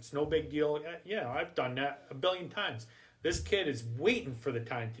 right. it's no big deal. Yeah, I've done that a billion times. This kid is waiting for the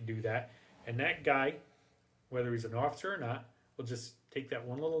time to do that, and that guy, whether he's an officer or not, will just take that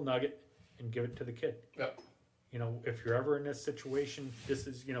one little nugget and give it to the kid. Yep. If you're ever in this situation, this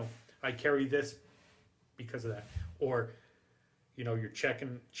is, I carry this because of that. Or, you're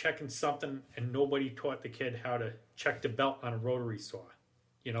checking something and nobody taught the kid how to check the belt on a rotary saw.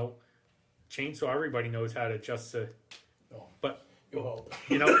 Chainsaw, everybody knows how to adjust the, but you hope.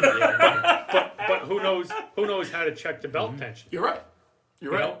 But who knows how to check the belt tension? You're right.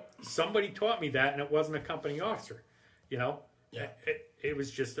 You're right. Somebody taught me that, and it wasn't a company officer. Yeah. It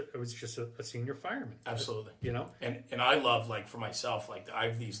was just a senior fireman. Absolutely. And I love, like, for myself, like, I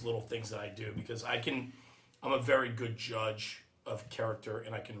have these little things that I do because I'm a very good judge of character,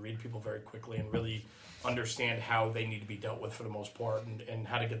 and I can read people very quickly and really understand how they need to be dealt with for the most part, and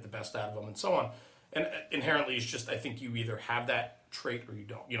how to get the best out of them and so on. And inherently, it's just, I think you either have that trait or you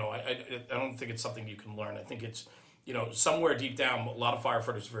don't. I don't think it's something you can learn. I think it's, somewhere deep down, a lot of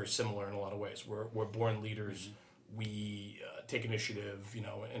firefighters are very similar in a lot of ways. We're born leaders. We take initiative,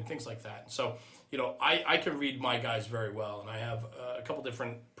 and things like that. So, I can read my guys very well, and I have a couple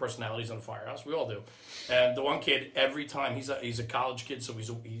different personalities in the firehouse. We all do. And the one kid, every time, he's a college kid, so he's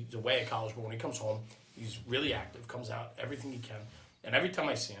away at college, but when he comes home, he's really active, comes out, everything he can. And every time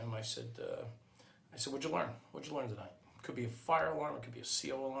I see him, I said, what'd you learn? What'd you learn tonight? It could be a fire alarm, it could be a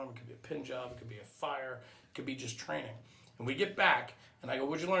CO alarm, it could be a pin job, it could be a fire, it could be just training. And we get back, and I go,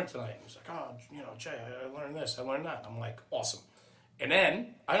 what'd you learn tonight? And he's like, Jay, I learned this, I learned that. I'm like, awesome. And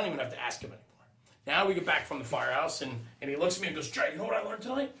then, I don't even have to ask him anymore. Now we get back from the firehouse, and he looks at me and goes, Jay, you know what I learned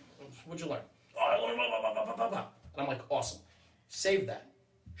tonight? What'd you learn? Oh, I learned blah, blah, blah, blah, blah, blah. And I'm like, awesome. Save that.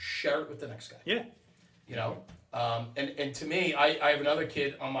 Share it with the next guy. Yeah. And to me, I have another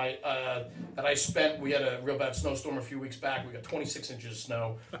kid on my that I spent. We had a real bad snowstorm a few weeks back. We got 26 inches of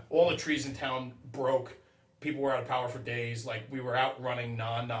snow. All the trees in town broke. People were out of power for days. Like, we were out running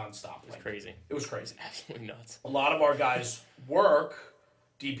nonstop. It was crazy. It was crazy. Absolutely nuts. A lot of our guys work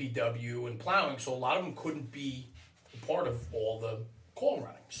DPW and plowing, so a lot of them couldn't be a part of all the call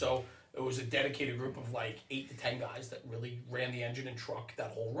running. So it was a dedicated group of like 8 to 10 guys that really ran the engine and truck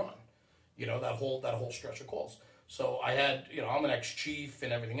that whole run. That whole stretch of calls. So I had, I'm an ex-chief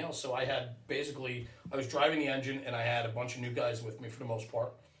and everything else. So I had I was driving the engine, and I had a bunch of new guys with me for the most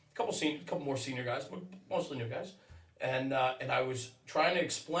part. A couple more senior guys, but mostly new guys. And I was trying to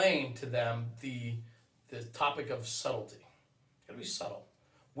explain to them the topic of subtlety. Gotta be subtle.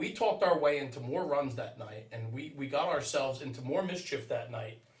 We talked our way into more runs that night, and we got ourselves into more mischief that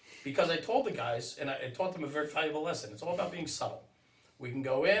night because I told the guys, and I taught them a very valuable lesson. It's all about being subtle. We can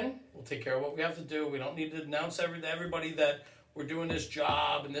go in, we'll take care of what we have to do. We don't need to announce to everybody that we're doing this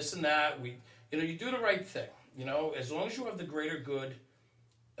job and this and that. You do the right thing. As long as you have the greater good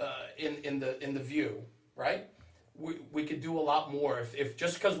in the view, right? We could do a lot more. If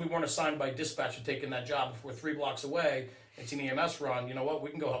just because we weren't assigned by dispatch to taking that job, if we're 3 blocks away, it's an EMS run. You know what?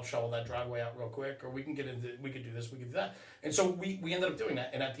 We can go help shovel that driveway out real quick, or we could do this, we could do that. And so we ended up doing that.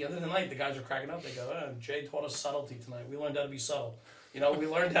 And at the end of the night, the guys are cracking up. They go, Jay taught us subtlety tonight. We learned how to be subtle. We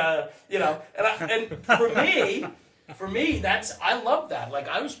learned how to, and for me, that's, I love that. Like,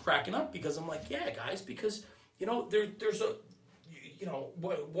 I was cracking up because I'm like, yeah, guys, because, there's a,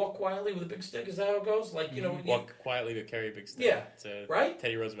 walk quietly with a big stick. Is that how it goes? Like, walk quietly to carry a big stick. Yeah. It's a right?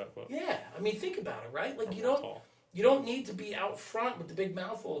 Teddy Roosevelt quote. Yeah. I mean, think about it, right? Like, you don't need to be out front with the big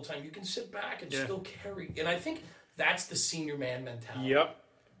mouth all the time. You can sit back and still carry. And I think that's the senior man mentality. Yep.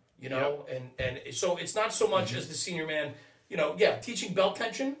 And so it's not so much as the senior man, teaching belt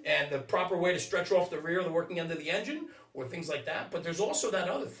tension and the proper way to stretch off the rear, the working end of the engine, or things like that. But there's also that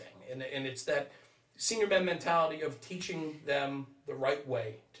other thing, and it's that senior man mentality of teaching them the right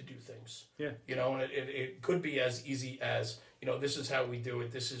way to do things. Yeah. And it could be as easy as, this is how we do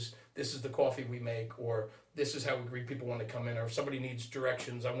it. This is the coffee we make, or this is how we greet people when they come in. Or if somebody needs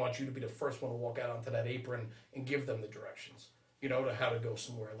directions, I want you to be the first one to walk out onto that apron and give them the directions, to how to go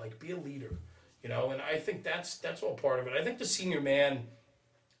somewhere. Like, be a leader, and I think that's all part of it. I think the senior man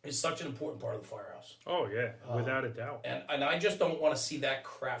is such an important part of the firehouse. Oh, yeah, without a doubt. And I just don't want to see that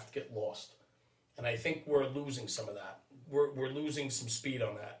craft get lost. and I think we're losing some of that. We're losing some speed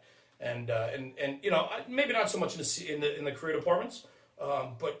on that, and maybe not so much in the career departments,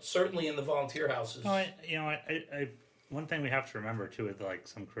 but certainly in the volunteer houses. No, I one thing we have to remember too with like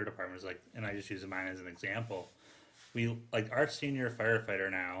some career departments, like, and I just use mine as an example. We like our senior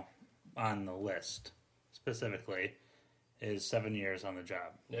firefighter now on the list specifically is 7 years on the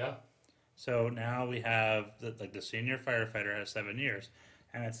job. Yeah. So now we have the senior firefighter has 7 years,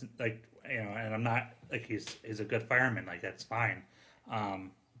 and it's like, and I'm not like he's a good fireman, like that's fine,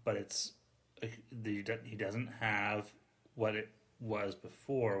 but it's like he doesn't have what it was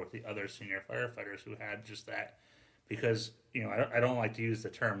before with the other senior firefighters who had just that, because I don't like to use the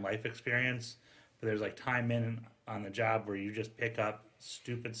term life experience, but there's like time in on the job where you just pick up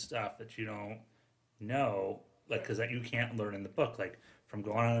stupid stuff that you don't know, like because that you can't learn in the book, like from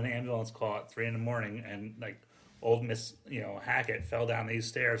going on an ambulance call at 3 a.m. and like old Miss Hackett fell down these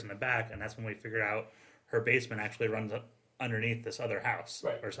stairs in the back, and that's when we figured out her basement actually runs up underneath this other house,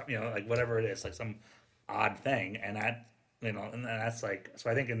 right, or something, like whatever it is, like some odd thing, and that and that's like, so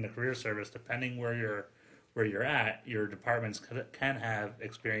I think in the career service, depending where you're at, your departments can have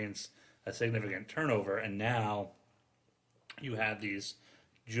experienced a significant turnover, and now you have these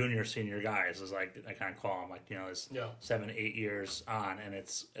junior senior guys, as like I kind of call them, like it's 7-8 years on, and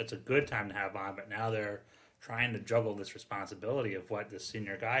it's a good time to have on, but now they're trying to juggle this responsibility of what this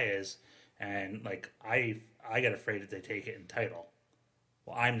senior guy is, and like I get afraid that they take it in title.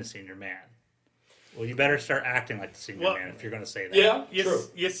 Well, I'm the senior man. Well, you better start acting like the senior man if you're going to say that. Yeah, true.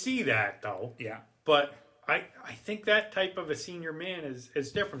 You see that though. Yeah, but I think that type of a senior man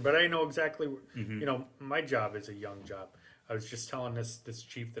is different. But I know exactly. My job is a young job. I was just telling this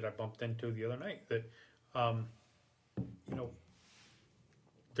chief that I bumped into the other night that,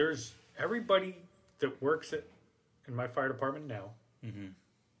 there's everybody that works in my fire department now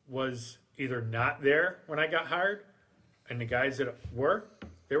was either not there when I got hired, and the guys that were,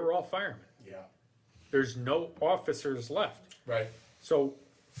 they were all firemen. Yeah. There's no officers left. Right. So,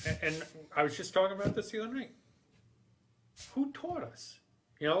 and I was just talking about this the other night. Who taught us?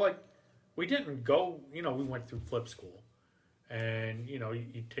 We didn't go, we went through flip school. And, you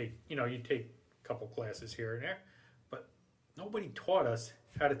take a couple classes here and there, but nobody taught us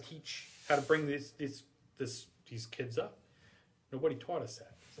how to bring these kids up. Nobody taught us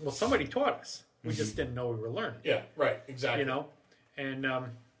that. Well, somebody taught us. We just didn't know we were learning. Yeah, right, exactly. And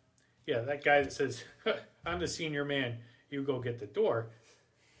that guy that says, I'm the senior man, you go get the door,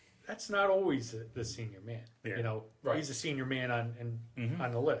 that's not always the senior man. Yeah. Right. He's a senior man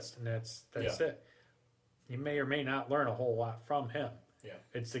on the list, and that's it. You may or may not learn a whole lot from him. Yeah.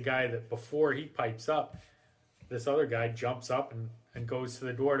 It's the guy that before he pipes up, this other guy jumps up and goes to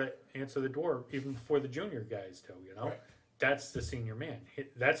the door to answer the door even before the junior guys do, Right. That's the senior man.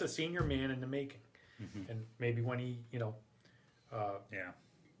 That's a senior man in the making. And maybe when he,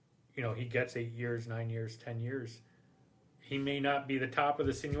 he gets 8 years, 9 years, 10 years, he may not be the top of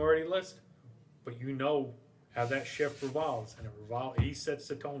the seniority list, but how that shift revolves, and he sets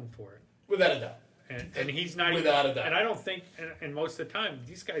the tone for it. Without a doubt. And he's not without a doubt. And I don't think, and most of the time,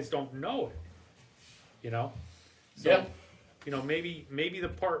 these guys don't know it. So, Yeah. Maybe the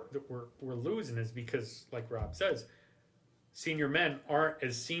part that we're losing is because, like Rob says, senior men aren't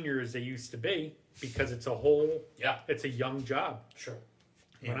as senior as they used to be because it's a young job. Sure.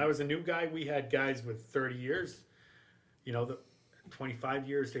 When I was a new guy, we had guys with 30 years. The 25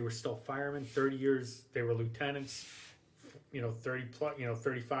 years they were still firemen. 30 years they were lieutenants. 30 plus.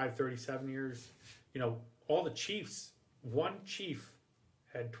 35, 37 years. All the chiefs. One chief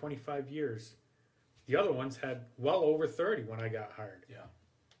had 25 years. The other ones had well over 30 when I got hired. Yeah.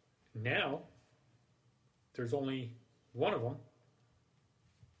 Now, there's only one of them.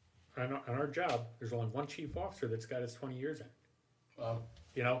 On our job, there's only one chief officer that's got his 20 years in.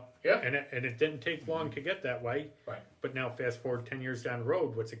 Yeah. And it didn't take long to get that way. Right. But now, fast forward 10 years down the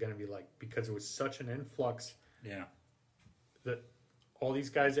road, what's it going to be like? Because it was such an influx. Yeah. That all these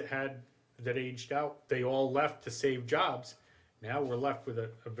guys that aged out, they all left to save jobs. Now we're left with a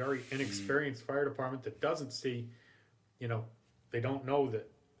very inexperienced fire department that doesn't see, they don't know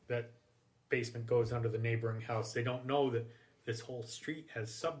that basement goes under the neighboring house. They don't know that this whole street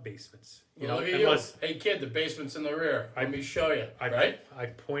has sub-basements. Look at you. Hey, kid, the basement's in the rear. Let me show you. I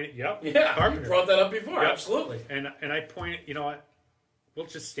point it, Yeah, Carpenter. you brought that up before. Yep. Absolutely. And I point it, what? We'll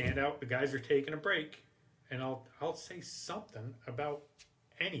just stand out. The guys are taking a break, and I'll say something about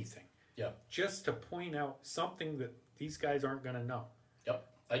anything. Yeah. Just to point out something that these guys aren't going to know. Yep.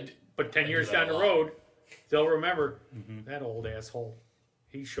 But 10 years down the road, they'll remember that old asshole.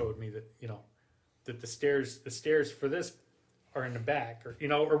 He showed me that, that the stairs for this are in the back,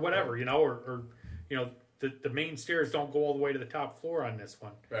 or whatever, or the main stairs don't go all the way to the top floor on this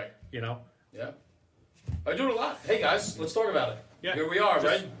one. Right. Yeah. I do it a lot. Hey guys, let's talk about it. Yeah. Here we are,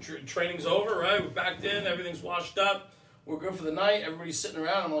 right? Training's over, right? We're backed in. Everything's washed up. We're good for the night. Everybody's sitting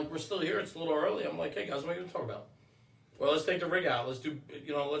around. I'm like, we're still here. It's a little early. I'm like, hey guys, what are we going to talk about? Well, let's take the rig out. Let's do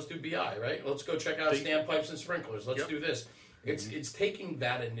BI, right? Let's go check out standpipes and sprinklers. Let's do this. It's taking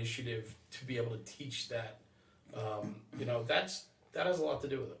that initiative to be able to teach that. That has a lot to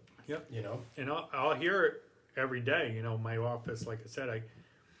do with it. Yep. And I'll hear it every day. My office, like I said,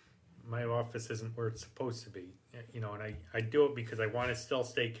 my office isn't where it's supposed to be. And I do it because I want to still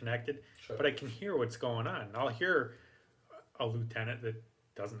stay connected. Sure. But I can hear what's going on. I'll hear a lieutenant that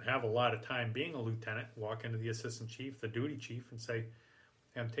doesn't have a lot of time being a lieutenant walk into the assistant chief, the duty chief, and say,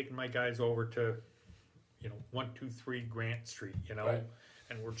 hey, I'm taking my guys over to 123 Grant Street, Right.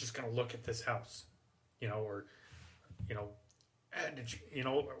 and we're just going to look at this house, or or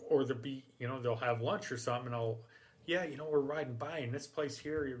there'll be, they'll have lunch or something, and we're riding by, and this place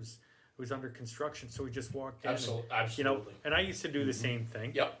here, it was under construction, so we just walked in. Absolutely. And I used to do the same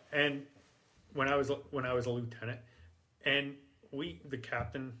thing. Yep. And when I was a lieutenant, and the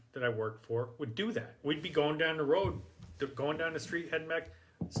captain that I worked for would do that. We'd be going down the road, going down the street, heading back,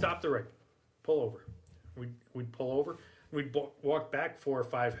 stop the rig, pull over. We'd pull over, we'd walk back 4 or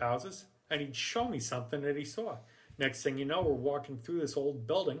 5 houses, and he'd show me something that he saw. Next thing you know, we're walking through this old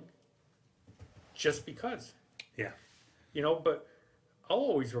building just because. Yeah. But I'll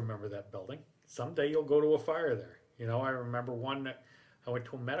always remember that building. Someday you'll go to a fire there. I remember one that I went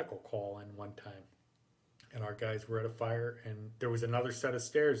to a medical call in one time, and our guys were at a fire, and there was another set of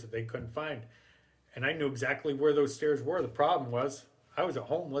stairs that they couldn't find. And I knew exactly where those stairs were. The problem was I was at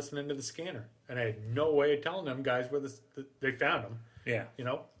home listening to the scanner, and I had no way of telling them guys where they found them. Yeah.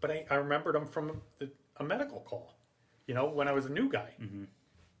 But I remembered them from a medical call, when I was a new guy. Mm-hmm.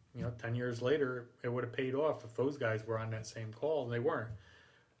 10 years later, it would have paid off if those guys were on that same call, and they weren't.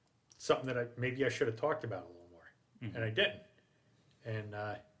 Something that maybe I should have talked about a little more, and I didn't. And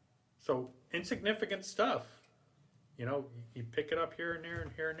so insignificant stuff, you pick it up here and there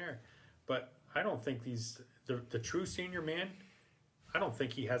and here and there. But I don't think the true senior man, I don't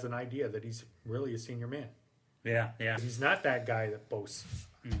think he has an idea that he's really a senior man. Yeah. He's not that guy that boasts,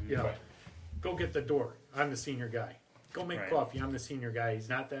 Right. Go get the door. I'm the senior guy. Go make coffee. I'm the senior guy. He's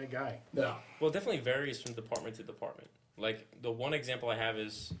not that guy. No. Well, it definitely varies from department to department. Like, the one example I have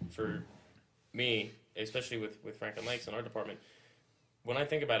is for me, especially with Franklin Lakes in our department, when I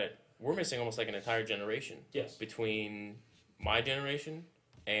think about it, we're missing almost like an entire generation. Yes. Between my generation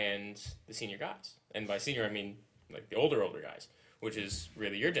and the senior guys. And by senior, I mean, like, the older guys, which is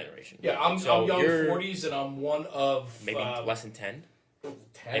really your generation. Yeah, I'm young 40s, and I'm one of... Maybe less than 10.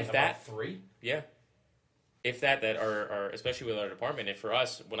 10, if that, 3? Yeah. If that are especially with our department, and for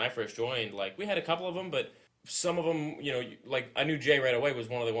us, when I first joined, like, we had a couple of them, but some of them, like, I knew Jay right away was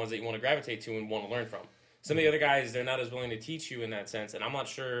one of the ones that you want to gravitate to and want to learn from. Some of the other guys, they're not as willing to teach you in that sense, and I'm not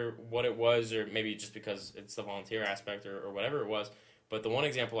sure what it was, or maybe just because it's the volunteer aspect or whatever it was, but the one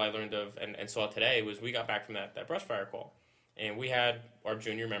example I learned of and saw today was we got back from that brush fire call, and we had our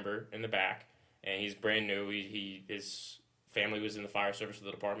junior member in the back, and he's brand new. His family was in the fire service of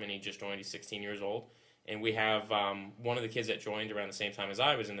the department. He just joined. He's 16 years old. And we have one of the kids that joined around the same time as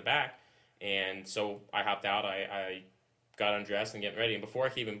I was in the back. And so I hopped out. I got undressed and getting ready. And before I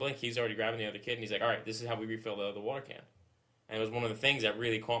could even blink, he's already grabbing the other kid. And he's like, all right, this is how we refill the water can. And it was one of the things that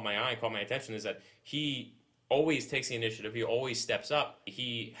really caught my eye, caught my attention, is that he always takes the initiative. He always steps up.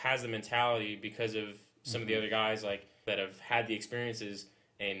 He has the mentality because of some of the other guys that have had the experiences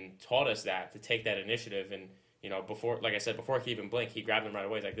and taught us that, to take that initiative. And, before, like I said, before I could even blink, he grabbed him right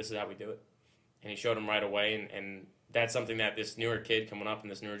away. He's like, this is how we do it. And he showed him right away, and that's something that this newer kid coming up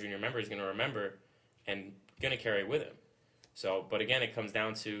and this newer junior member is going to remember and going to carry with him. So, but again, it comes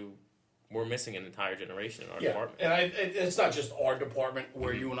down to we're missing an entire generation in our department. And it's not just our department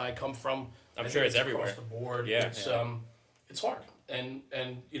where you and I come from. I'm sure it's everywhere. Across the board. Yeah, it's hard. And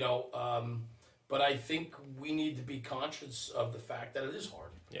but I think we need to be conscious of the fact that it is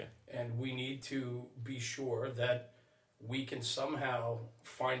hard. Yeah. And we need to be sure that we can somehow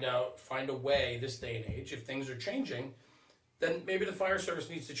find a way this day and age, if things are changing, then maybe the fire service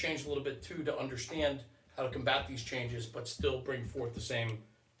needs to change a little bit too, to understand how to combat these changes, but still bring forth the same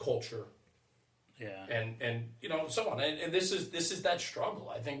culture. Yeah. And so on. And this is that struggle.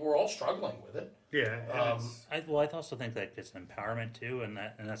 I think we're all struggling with it. Yeah. I also think that it's an empowerment too, and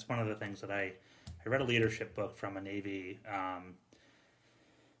that's one of the things that I read a leadership book from a Navy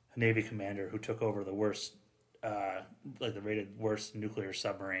commander who took over the worst, the rated worst nuclear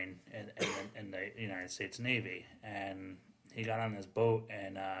submarine in the United States Navy, and he got on his boat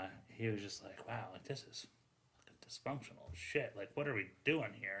and he was just like, wow, like this is dysfunctional shit. Like, what are we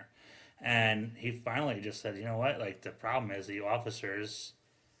doing here? And he finally just said, you know what? Like, the problem is the officers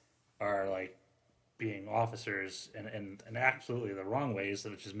are like being officers in absolutely the wrong ways,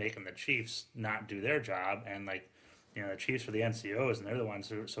 which is making the chiefs not do their job. And like, you know, the chiefs are the NCOs, and they're the ones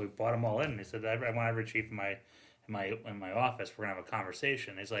who. So we brought them all in. And he said, I want every chief in my office. We're gonna have a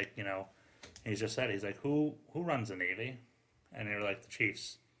conversation. He's like, you know, he's just said, he's like, who runs the Navy? And they were like, the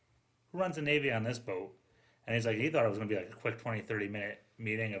chiefs. Who runs the Navy on this boat? And he's like, he thought it was going to be like a quick 20, 30-minute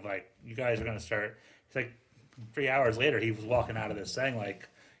meeting of like, you guys are going to start. He's like, 3 hours later, he was walking out of this saying like,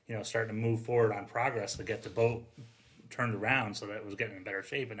 you know, starting to move forward on progress to get the boat turned around so that it was getting in better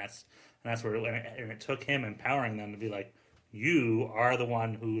shape. And that's where it took him empowering them to be like, you are the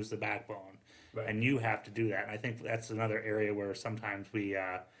one who's the backbone. Right. And you have to do that. And I think that's another area where sometimes we,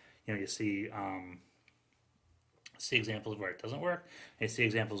 you see examples of where it doesn't work, and you see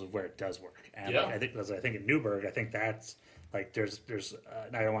examples of where it does work. And I think in Newburgh, I think that's like there's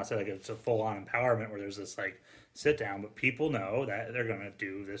I don't want to say like it's a full on empowerment where there's this like sit down, but people know that they're going to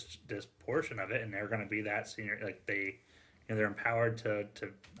do this portion of it, and they're going to be that senior, like they, you know, they're empowered to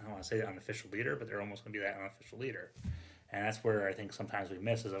I don't want to say unofficial leader, but they're almost going to be that unofficial leader. And that's where I think sometimes we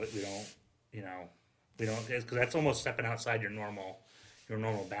miss is we don't because that's almost stepping outside your normal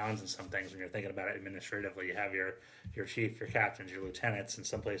bounds in some things when you're thinking about it administratively. You have your chief, your captains, your lieutenants, and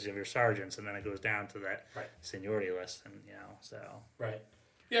some places you have your sergeants, and then it goes down to that seniority list, and so. Right.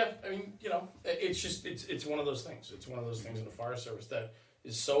 Yeah, I mean, it's one of those things. It's one of those things in the fire service that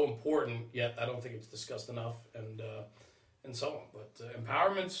is so important, yet I don't think it's discussed enough, and so on. But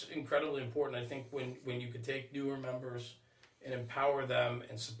empowerment's incredibly important. I think when you could take newer members and empower them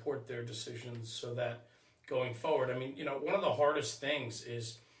and support their decisions so that going forward, I mean, one of the hardest things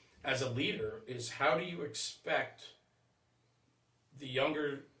is, as a leader, is how do you expect the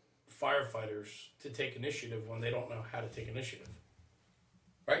younger firefighters to take initiative when they don't know how to take initiative?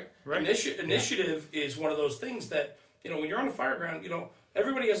 Right? Initiative is one of those things that, when you're on the fire ground,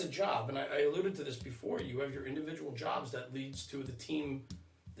 everybody has a job. And I alluded to this before. You have your individual jobs that leads to the team,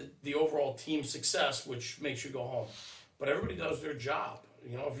 the overall team success, which makes you go home. But everybody does their job.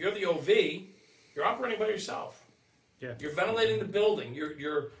 If you're the OV, you're operating by yourself. Yeah. You're ventilating the building.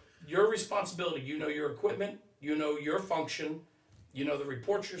 Your responsibility. You know your equipment. You know your function. You know the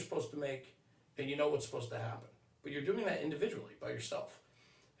reports you're supposed to make, and you know what's supposed to happen. But you're doing that individually by yourself.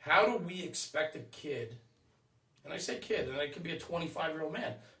 How do we expect a kid, and I say kid, and it could be a 25-year-old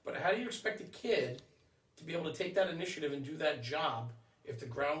man, but how do you expect a kid to be able to take that initiative and do that job if the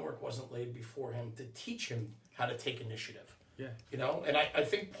groundwork wasn't laid before him to teach him how to take initiative? Yeah. And I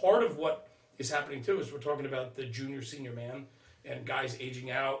think part of what is happening too is we're talking about the junior, senior man and guys aging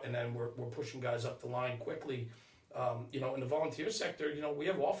out, and then we're pushing guys up the line quickly. In the volunteer sector, we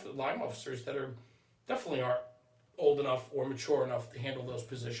have line officers that are definitely aren't old enough or mature enough to handle those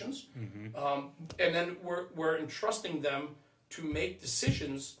positions. Mm-hmm. And then we're entrusting them to make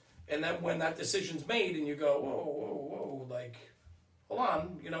decisions, and then when that decision's made and you go, whoa, like, hold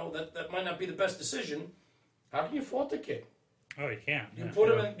on, that might not be the best decision, how can you fault the kid? Oh, you can't. You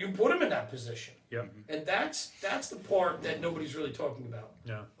put him in that position. Yeah. And that's the part that nobody's really talking about.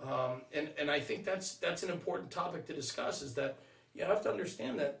 Yeah. And I think that's an important topic to discuss, is that you have to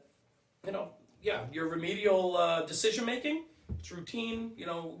understand that, your remedial decision making, it's routine,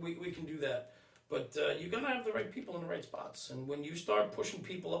 we can do that. But you got to have the right people in the right spots. And when you start pushing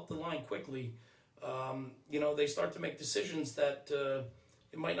people up the line quickly, they start to make decisions that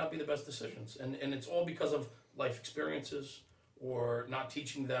it might not be the best decisions. And it's all because of life experiences, or not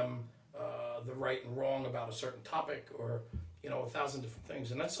teaching them the right and wrong about a certain topic, or 1,000 different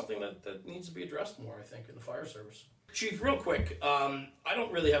things. And that's something that needs to be addressed more, I think, in the fire service. Chief, real quick, I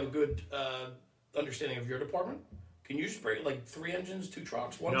don't really have a good understanding of your department. Can you just break, like, 3 engines, 2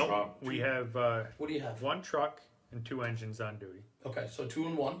 trucks, 1 truck? We have what do you have? 1 truck and 2 engines on duty. Okay, so 2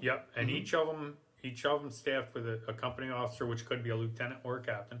 and 1. Yep, and each of them staffed with a company officer, which could be a lieutenant or a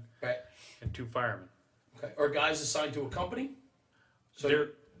captain. Right. And 2 firemen. Okay. Are guys assigned to a company? So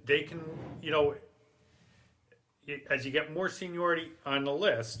they can, as you get more seniority on the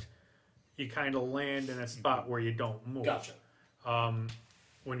list, you kind of land in a spot where you don't move. Gotcha.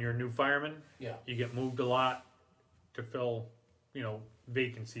 When you're a new fireman, you get moved a lot to fill,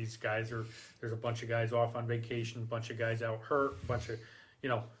 vacancies. There's a bunch of guys off on vacation, a bunch of guys out hurt, a bunch of,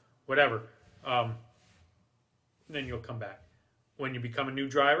 whatever. Then you'll come back. When you become a new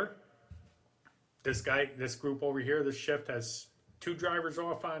driver, this group over here, this shift has 2 drivers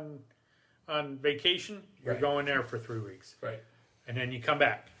off on vacation. You're going there for 3 weeks. Right. And then you come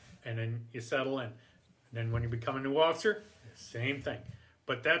back, and then you settle in. And then when you become a new officer, same thing.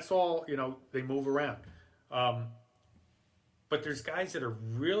 but that's all. They move around. But there's guys that are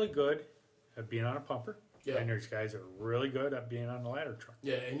really good at being on a pumper, and there's guys that are really good at being on the ladder truck.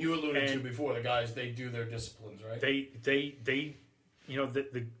 Yeah, and you alluded to before, the guys, they do their disciplines, right? They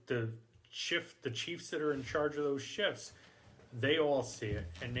the shift, the chiefs that are in charge of those shifts, they all see it,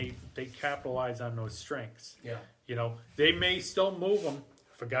 and they capitalize on those strengths. Yeah. They may still move them.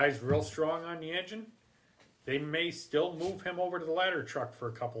 If a guy's real strong on the engine, they may still move him over to the ladder truck for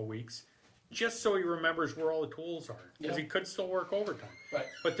a couple of weeks, just so he remembers where all the tools are. Because he could still work overtime. Right.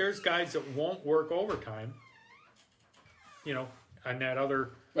 But there's guys that won't work overtime, on that other,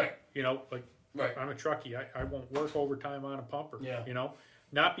 Right. Right. I'm a truckie. I won't work overtime on a pumper. Yeah.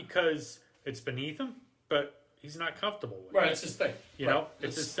 Not because it's beneath him, but he's not comfortable with it. Right, it's his thing.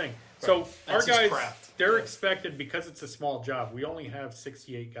 It's his thing. So That's our his guys, craft. they're expected, because it's a small job. We only have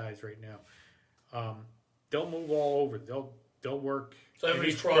 68 guys right now. They'll move all over. They'll work. So in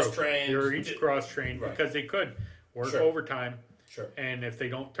everybody's each crew. cross-trained. They're each cross-trained because they could work overtime. Sure. And if they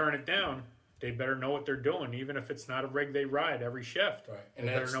don't turn it down, they better know what they're doing, even if it's not a rig they ride every shift. Right. And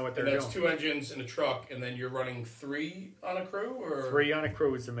they better know what they're doing. That's 2 engines in a truck, and then you're running 3 on a crew, or 3 on a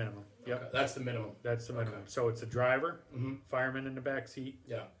crew is the minimum. Yep. Okay, that's the minimum. That's the minimum. So it's a driver, fireman in the back seat,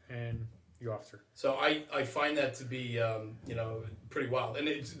 Yeah. and the officer. So I find that to be pretty wild, and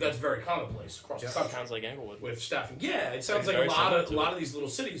that's very commonplace across the country Sounds like Englewood. with staffing. Yeah, it sounds It's like very a similar lot of these little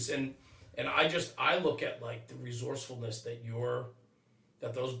cities, and I look at like the resourcefulness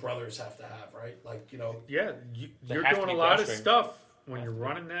that those brothers have to have, right? Like Yeah, you're have to doing a be lot of cross-trained. stuff when you're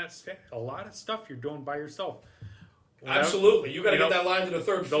running that. A lot of stuff you're doing by yourself. absolutely, you got to get that line to the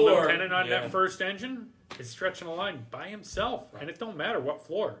third The floor. lieutenant on that first engine is stretching a line by himself, and it don't matter what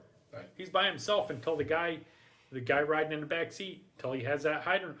floor. Right. He's by himself until the guy riding in the back seat, until he has that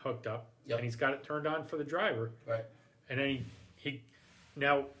hydrant hooked up, and he's got it turned on for the driver. Right. And then he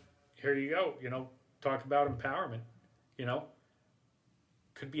now here you go. Talk about empowerment.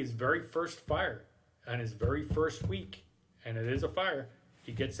 Could be his very first fire on his very first week, and it is a fire.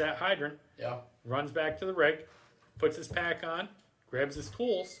 He gets that hydrant, runs back to the rig, puts his pack on, grabs his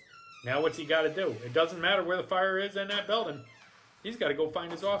tools. Now what's he got to do? It doesn't matter where the fire is in that building. He's got to go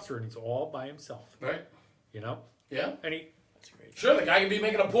find his officer, and he's all by himself. Right. Yeah. And That's great. sure, the guy can be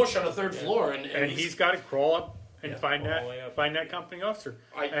making a push on the third floor, and he's got to crawl up and find all the way up. that company officer.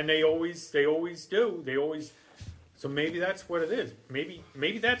 And they always do. They always. So maybe that's what it is.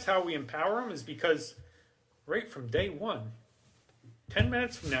 Maybe that's how we empower them, is because right from day one, 10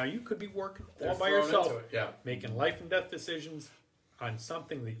 minutes from now, you could be working all by thrown yourself, into it, yeah. making life and death decisions on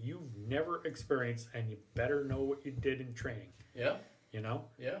something that you've never experienced, and you better know what you did in training. Yeah.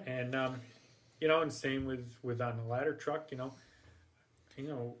 Yeah. And and same with on the ladder truck. I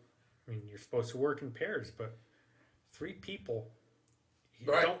mean, you're supposed to work in pairs, but 3 people.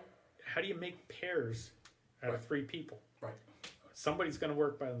 Right. How do you make pairs out of 3 people? Right. Somebody's going to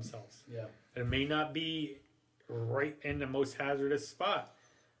work by themselves. Yeah. It may not be right in the most hazardous spot,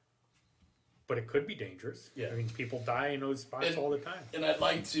 but it could be dangerous. Yeah. I mean, people die in those spots all the time. And I'd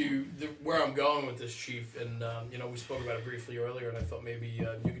like to, where I'm going with this, Chief, and we spoke about it briefly earlier, and I thought maybe you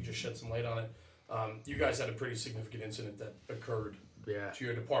could just shed some light on it. You guys had a pretty significant incident that occurred to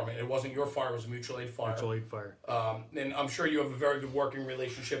your department. It wasn't your fire; it was a mutual aid fire. Mutual aid fire. And I'm sure you have a very good working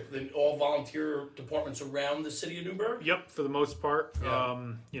relationship with all volunteer departments around the city of Newburgh. Yep, for the most part.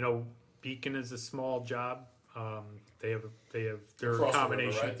 Yeah. Beacon is a small job. They have their Across the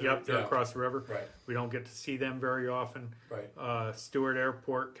combination. river, right? They're across the river. Right. We don't get to see them very often. Right. Stewart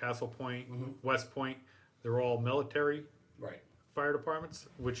Airport, Castle Point, West Point, they're all military Right. fire departments,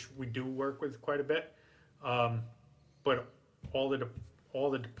 which we do work with quite a bit. But all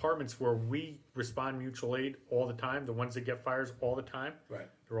the departments where we respond mutual aid all the time, the ones that get fires all the time, Right.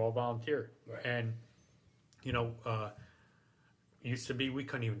 they're all volunteer. Right. And used to be we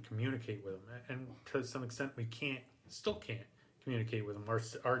couldn't even communicate with them, and to some extent we still can't communicate with them.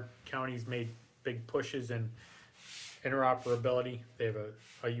 Our county's made big pushes in interoperability. They have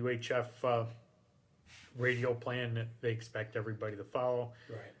a UHF radio plan that they expect everybody to follow,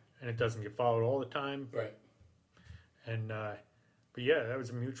 Right. and it doesn't get followed all the time. Right. And but yeah, that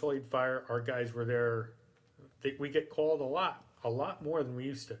was a mutual aid fire. Our guys were there. We get called a lot more than we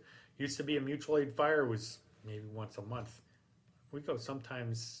used to. Used to be a mutual aid fire was maybe once a month. We go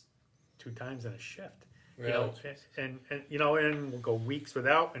sometimes 2 times in a shift. Really? And and we'll go weeks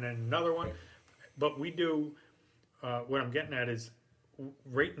without, and then another one. But we do. What I'm getting at is,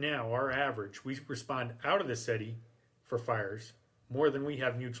 right now our average, we respond out of the city for fires more than we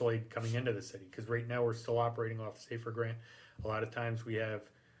have mutual aid coming into the city, because right now we're still operating off Safer Grant. A lot of times we have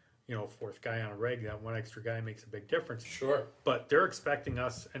fourth guy on a rig, that one extra guy makes a big difference. Sure. But they're expecting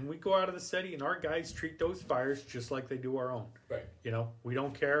us, and we go out of the city, and our guys treat those fires just like they do our own. Right. We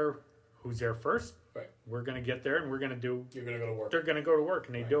don't care who's there first. Right. We're going to get there, and we're going to do. You're going to go to work. They're going to go to work,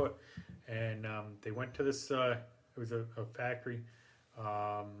 and they do it. And they went to this. It was a factory.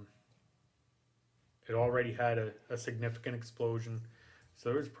 It already had a significant explosion, so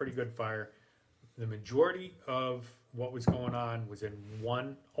it was a pretty good fire. The majority of what was going on was in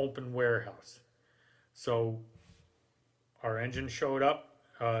one open warehouse. So our engine showed up.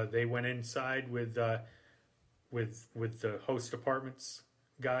 They went inside with the host department's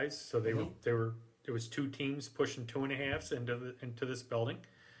guys. So they were. There was 2 teams pushing 2.5s into this building.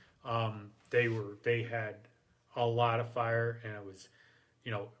 They had a lot of fire, and it was,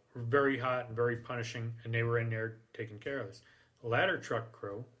 very hot and very punishing. And they were in there taking care of this. The ladder truck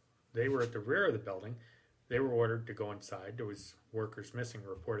crew, they were at the rear of the building. They were ordered to go inside. There was workers missing.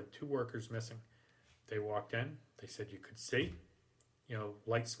 Reported 2 workers missing. They walked in. They said you could see,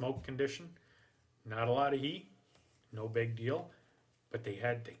 light smoke condition, not a lot of heat, no big deal. But they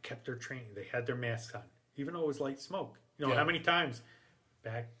kept their training. They had their masks on, even though it was light smoke. How many times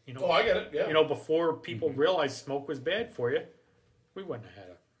back, Oh, I get it. Yeah. Before people realized smoke was bad for you, we wouldn't have had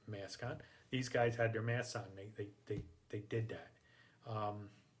a mask on. These guys had their masks on. They did that.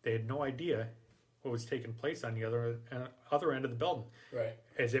 They had no idea what was taking place on the other end of the building. Right.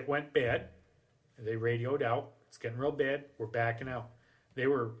 As it went bad, they radioed out. It's getting real bad. We're backing out. They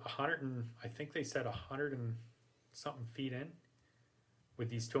were 100 and I think they said 100 and something feet in with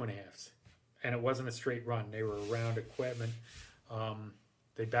these 2.5s, and it wasn't a straight run. They were around equipment.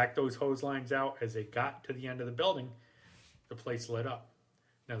 They backed those hose lines out. As they got to the end of the building, the place lit up.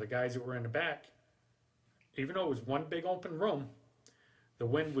 Now the guys that were in the back, even though it was one big open room, the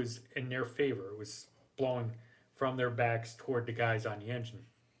wind was in their favor. It was blowing from their backs toward the guys on the engine.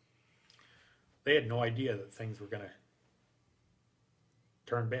 They had no idea that things were going to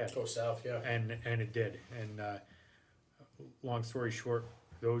turn bad. Go south, yeah. And it did. And long story short,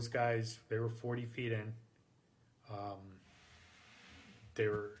 those guys, they were 40 feet in. They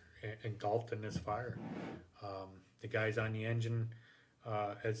were engulfed in this fire. The guys on the engine,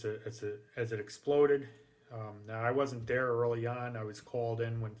 as it exploded. Now I wasn't there early on. I was called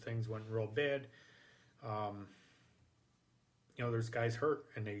in when things went real bad. There's guys hurt,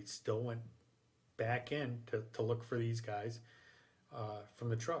 and they still went back in to look for these guys from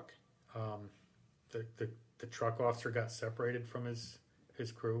the truck. The truck officer got separated from his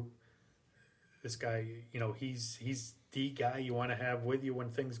crew. This guy, he's the guy you want to have with you when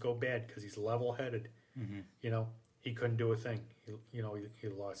things go bad because he's level-headed. Mm-hmm. He couldn't do a thing. He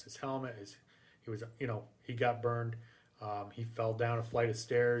lost his helmet. He got burned. He fell down a flight of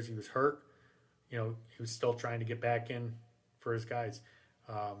stairs. He was hurt. He was still trying to get back in for his guys.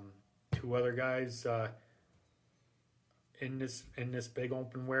 2 other guys in this big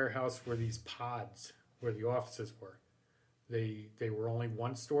open warehouse were these pods where the offices were. They were only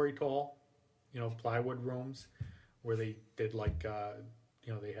 1 story tall, plywood rooms where they did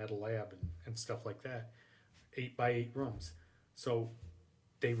they had a lab and stuff like that. 8 by 8 rooms. So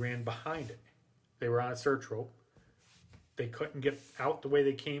they ran behind it. They were on a search rope. They couldn't get out the way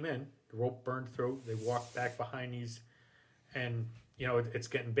they came in. The rope burned through. They walked back behind these, and it's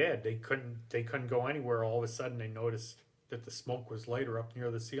getting bad. They couldn't go anywhere. All of a sudden, they noticed that the smoke was lighter up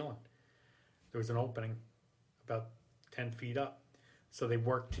near the ceiling. There was an opening about 10 feet up. So they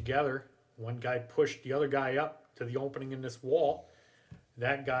worked together. One guy pushed the other guy up to the opening in this wall.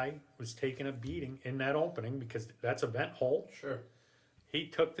 That guy was taking a beating in that opening because that's a vent hole. Sure. He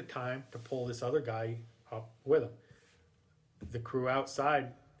took the time to pull this other guy up with him. The crew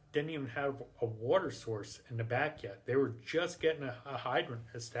outside didn't even have a water source in the back yet. They were just getting a hydrant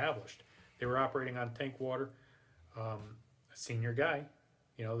established. They were operating on tank water. A senior guy,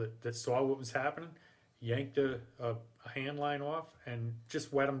 that saw what was happening, yanked a hand line off and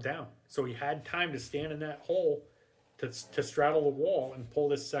just wet him down. So he had time to stand in that hole to straddle the wall and pull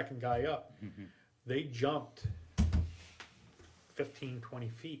this second guy up. Mm-hmm. They jumped 15, 20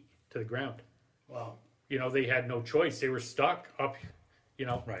 feet to the ground. Wow. They had no choice. They were stuck up,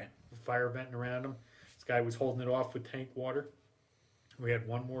 right. Fire venting around them. This guy was holding it off with tank water. We had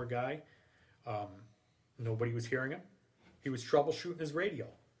one more guy. Nobody was hearing him. He was troubleshooting his radio.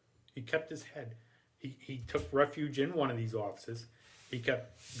 He kept his head. He took refuge in one of these offices. He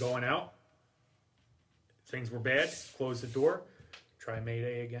kept going out. Things were bad. Closed the door. Try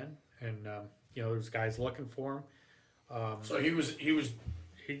Mayday again. And, there's guys looking for him. So he was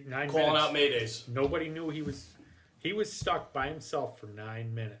 9 calling minutes. out Maydays. Nobody knew he was stuck by himself for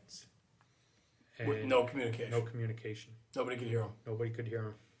 9 minutes. With no communication. No communication. Nobody could hear him. Nobody could hear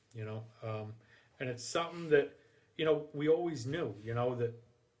him. you know, and it's something that, you know, we always knew, you know, that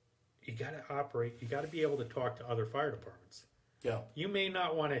you got to operate, you got to be able to talk to other fire departments. Yeah. You may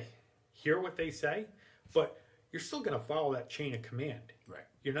not want to hear what they say, but you're still going to follow that chain of command. Right.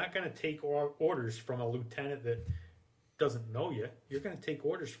 You're not going to take orders from a lieutenant that doesn't know you. You're going to take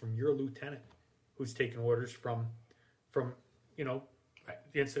orders from your lieutenant, who's taking orders from you know,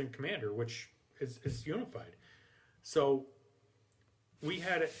 the incident commander, which is unified. So we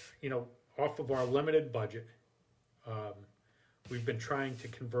had it, you know, off of our limited budget. We've been trying to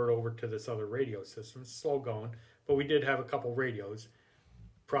convert over to this other radio system. It's slow going, but we did have a couple radios.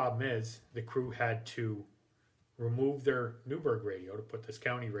 Problem is, the crew had to remove their Newburgh radio to put this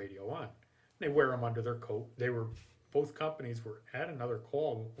county radio on. They wear them under their coat. Both companies were at another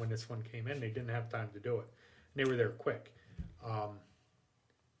call when this one came in. They didn't have time to do it. And they were there quick.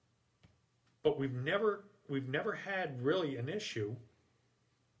 But we've never had really an issue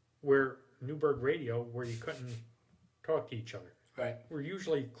where Newburgh radio, where you couldn't talk to each other. Right. We're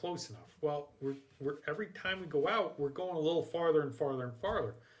usually close enough. Well, we're every time we go out, we're going a little farther and farther and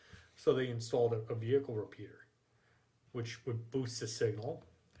farther. So they installed a vehicle repeater, which would boost the signal,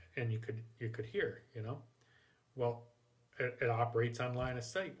 and you could hear, you know. Well, it operates on line of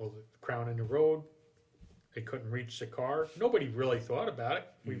sight. Well, the Crown in the road, they couldn't reach the car. Nobody really thought about it.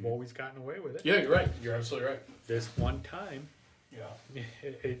 We've always gotten away with it. Yeah, you're right. You're absolutely right. This one time, Yeah.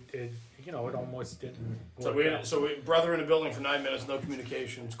 it you know, it almost didn't work out. So we brother in a building for 9 minutes, no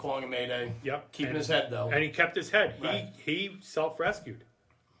communications, calling a mayday. Yep. Keeping his head though. And he kept his head. Right. He self-rescued.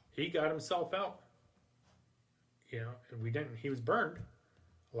 He got himself out. You know, and we didn't. He was burned.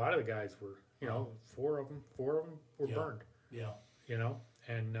 A lot of the guys were, you know, four of them were burned. Yeah. You know,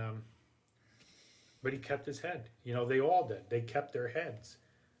 and but he kept his head. You know, they all did. They kept their heads.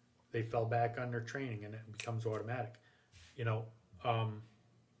 They fell back on their training, and it becomes automatic. You know,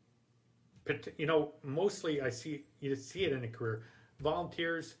 but you know, mostly you see it in a career.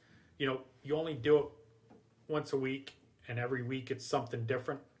 Volunteers, you know, you only do it once a week, and every week it's something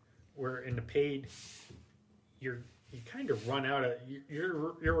different. Where in the paid, you kind of run out of.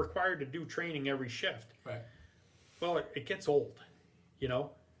 You're required to do training every shift. Right. Well, it gets old, you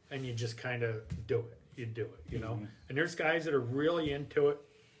know, and you just kind of do it. You do it, you know. And there's guys that are really into it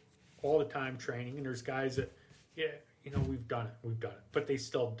all the time training, and there's guys that, yeah, you know, we've done it, but they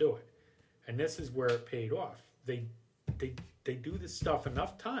still do it. And this is where it paid off. They do this stuff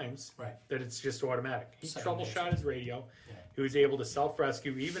enough times that it's just automatic. He troubleshot his radio. Yeah. He was able to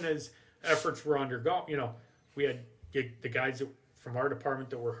self-rescue, even as efforts were undergoing. You know, we had the guys from our department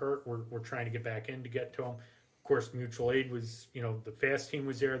that were hurt were trying to get back in to get to him. Of course, mutual aid was, you know, the fast team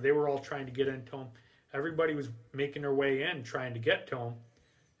was there. They were all trying to get into him. Everybody was making their way in, trying to get to him.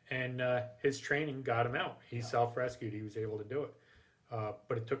 And his training got him out. He self-rescued. He was able to do it.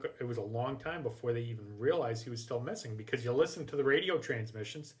 But it was a long time before they even realized he was still missing, because you listen to the radio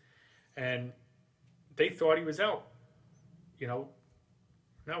transmissions and they thought he was out. You know,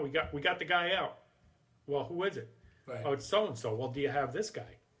 no, we got the guy out. Well, who is it? Right. Oh, it's so-and-so. Well, do you have this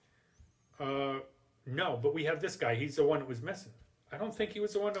guy? No, but we have this guy. He's the one that was missing. I don't think he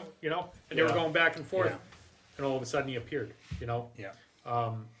was the one that, you know, and they were going back and forth. Yeah. And all of a sudden he appeared, you know? Yeah.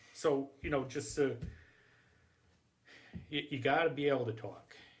 So, you know, just you got to be able to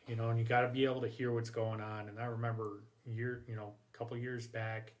talk, you know, and you got to be able to hear what's going on. And I remember a couple of years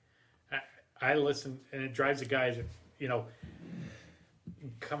back, I listened, and it drives the guys, you know,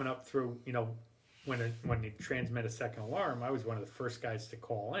 coming up through, you know, when they transmit a second alarm, I was one of the first guys to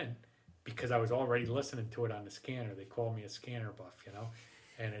call in because I was already listening to it on the scanner. They called me a scanner buff, you know,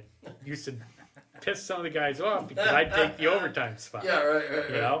 and it used to piss some of the guys off because I'd take the overtime spot. Yeah, right.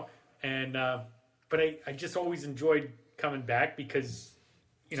 You know, and but I just always enjoyed coming back because,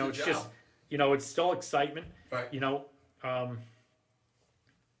 you know, it's just, you know, it's still excitement. Right. You know, and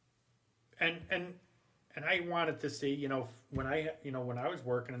I wanted to see, you know, when I was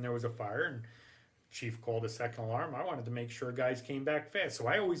working and there was a fire and chief called a second alarm, I wanted to make sure guys came back fast. So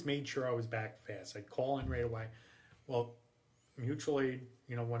I always made sure I was back fast. I'd call in right away. Well, mutual aid,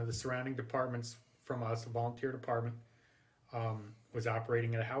 you know, one of the surrounding departments from us, a volunteer department, was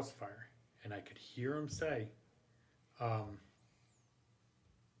operating at a house fire. And I could hear him say,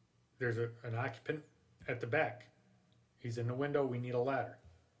 there's an occupant at the back. He's in the window. We need a ladder.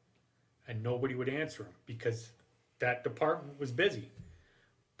 And nobody would answer him because that department was busy.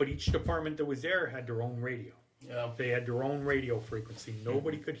 But each department that was there had their own radio. Yeah. They had their own radio frequency.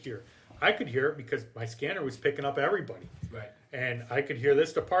 Nobody could hear. I could hear it because my scanner was picking up everybody. Right. And I could hear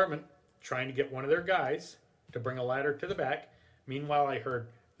this department trying to get one of their guys to bring a ladder to the back. Meanwhile, I heard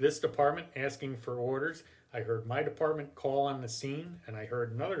this department asking for orders. I heard my department call on the scene, and I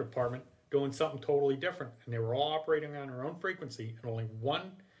heard another department doing something totally different. And they were all operating on their own frequency, and only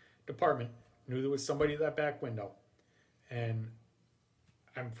one department knew there was somebody at that back window. And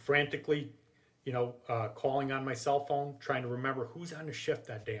I'm frantically, calling on my cell phone, trying to remember who's on the shift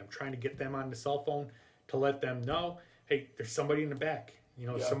that day. I'm trying to get them on the cell phone to let them know, hey, there's somebody in the back.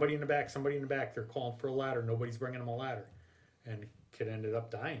 Somebody in the back. They're calling for a ladder. Nobody's bringing them a ladder. And the kid ended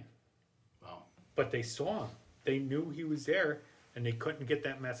up dying. Wow. But they saw him. They knew he was there, and they couldn't get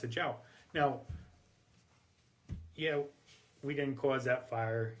that message out. Now, we didn't cause that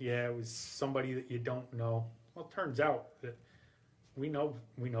fire. Yeah, it was somebody that you don't know. Well, it turns out that we know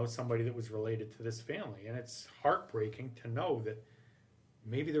somebody that was related to this family, and it's heartbreaking to know that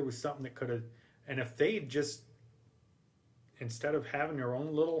maybe there was something that could have. And if they had just, instead of having their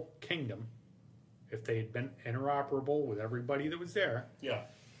own little kingdom, if they had been interoperable with everybody that was there,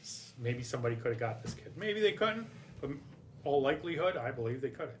 maybe somebody could have got this kid. Maybe they couldn't, but all likelihood, I believe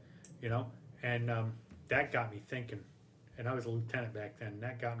they could have. And that got me thinking. And I was a lieutenant back then. And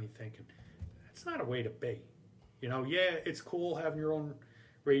that got me thinking. That's not a way to be. It's cool having your own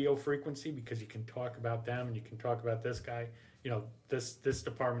radio frequency because you can talk about them and you can talk about this guy. This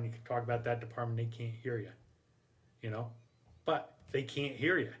department, you can talk about that department. They can't hear you. But they can't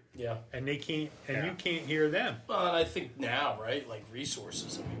hear you. Yeah. And they can't, and you can't hear them. Well, and I think now, right, like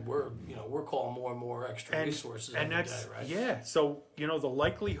resources. I mean, we're calling more and more extra resources every day, right? Yeah. So the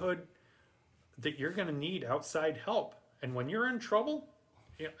likelihood that you're going to need outside help, and when you're in trouble,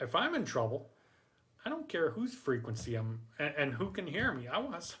 if I'm in trouble, I don't care whose frequency I'm and who can hear me. I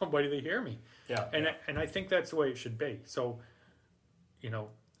want somebody to hear me. Yeah. And I think that's the way it should be. So,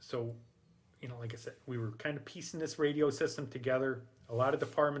 like I said, we were kind of piecing this radio system together. A lot of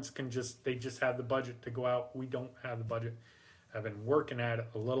departments they just have the budget to go out. We don't have the budget. I've been working at it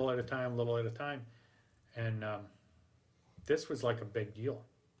a little at a time. And this was like a big deal.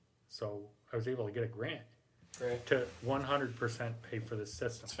 So I was able to get a grant to 100% pay for this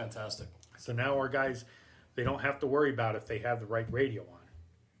system. That's fantastic. So now our guys, they don't have to worry about if they have the right radio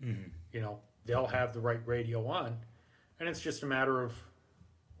on. Mm-hmm. They'll have the right radio on, and it's just a matter of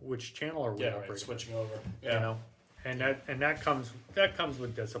which channel are we operating. Switching over. Yeah. And that comes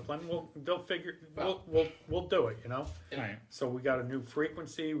with discipline. They'll figure. We'll do it. Right. So we got a new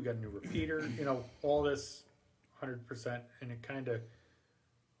frequency. We got a new repeater. All this 100%, and it kind of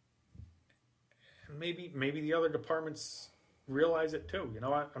maybe the other departments realize it too.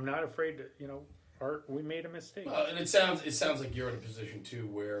 I'm not afraid to. We made a mistake. And it sounds like you're in a position too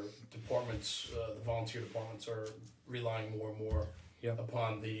where departments, the volunteer departments, are relying more and more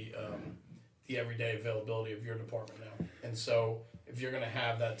upon the everyday availability of your department now. And so, if you're going to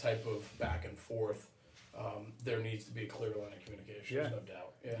have that type of back and forth, there needs to be a clear line of communication. There's no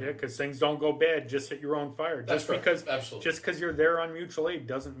doubt. Yeah, because things don't go bad just at your own fire. That's right. Absolutely. Just because you're there on mutual aid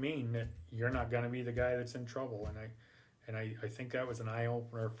doesn't mean that you're not going to be the guy that's in trouble. And I think that was an eye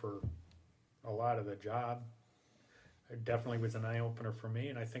opener for a lot of the job. It definitely was an eye opener for me,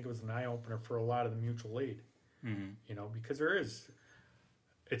 and I think it was an eye opener for a lot of the mutual aid. Mm-hmm. Because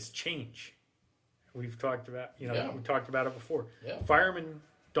it's change. We've talked about, we talked about it before. Yeah. Firemen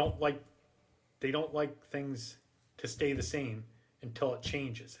don't like things to stay the same until it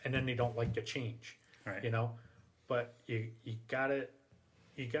changes, and then they don't like to change. Right. But you gotta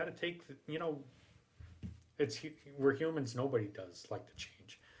take we're humans. Nobody does like to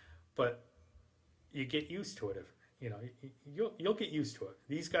change, but you get used to it. You'll get used to it.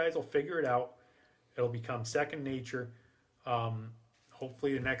 These guys will figure it out. It'll become second nature.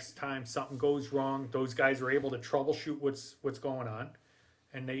 Hopefully, the next time something goes wrong, those guys are able to troubleshoot what's going on,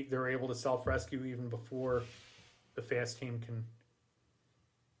 and they're able to self-rescue even before the fast team can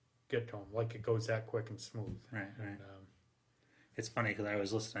get to them. Like it goes that quick and smooth. Right. It's funny because I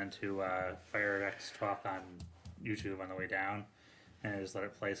was listening to FireX talk on YouTube on the way down, and I just let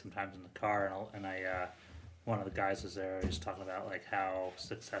it play sometimes in the car, and I one of the guys was there. He was talking about like how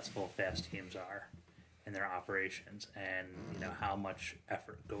successful fast teams are in their operations, and how much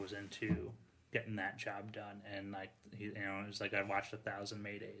effort goes into getting that job done. And like it was like I watched 1,000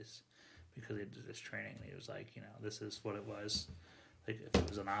 Maydays because he did this training, and he was like, this is what it was. Like if it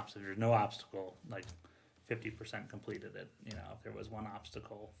was an obstacle, there's no obstacle, like 50% completed it. If there was one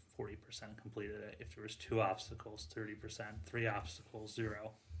obstacle, 40% completed it. If there was 2 obstacles, 30%. 3 obstacles,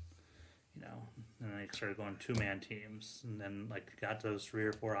 0. And they started going 2-man teams, and then like got those 3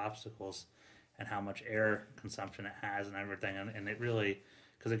 or 4 obstacles, and how much air consumption it has and everything, and it really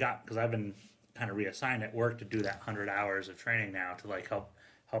because I've been kind of reassigned at work to do that 100 hours of training now to like help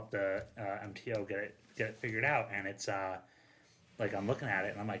the MTO get it figured out, and it's like I'm looking at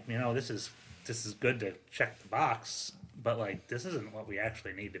it and I'm like, this is good to check the box, but like this isn't what we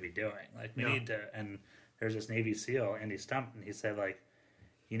actually need to be doing. Like we need to. And there's this Navy SEAL, Andy Stump, and he said like,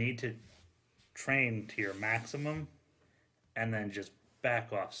 you need to train to your maximum, and then just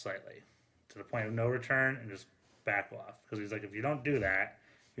back off slightly to the point of no return, and just back off, because he's like, if you don't do that,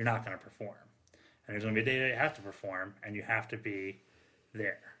 you're not going to perform, and there's going to be a day that you have to perform, and you have to be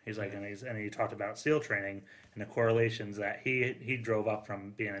there. He's like, and he talked about SEAL training and the correlations that he drove up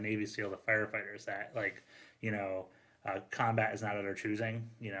from being a Navy SEAL to firefighters, that like, combat is not at our choosing,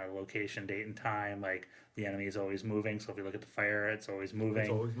 location, date, and time. Like the enemy is always moving. So if you look at the fire, it's always moving. It's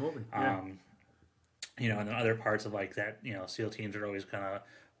always moving. Yeah. And then other parts of like that, SEAL teams are always going to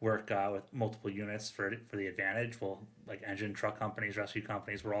work with multiple units for the advantage. Well, like engine, truck companies, rescue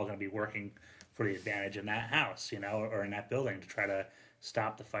companies, we're all going to be working for the advantage in that house, or in that building to try to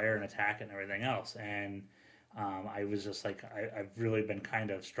stop the fire and attack it and everything else. And I was just like, I've really been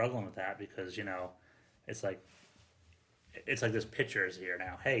kind of struggling with that, because it's like this picture is here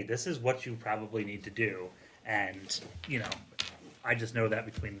now. Hey, this is what you probably need to do, and I just know that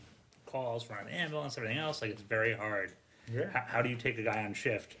between calls, running the ambulance, everything else, like it's very hard. Yeah. How do you take a guy on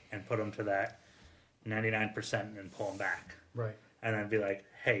shift and put him to that 99% and then pull him back? Right. And then be like,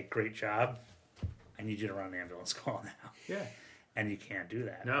 hey, great job. I need you to run the ambulance call now. Yeah. And you can't do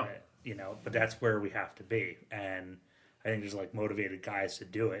that. No. But that's where we have to be. And I think there's like motivated guys to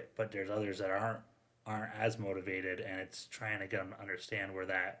do it, but there's others that aren't as motivated, and it's trying to get them to understand where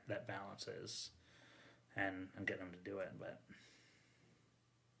that balance is, and getting them to do it. But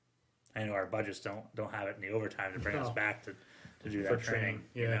I know our budgets don't have it in the overtime to bring us back to do that training.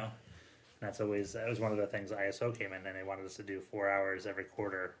 Yeah. And that was one of the things ISO came in, and they wanted us to do 4 hours every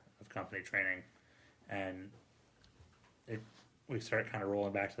quarter of company training, and we start kind of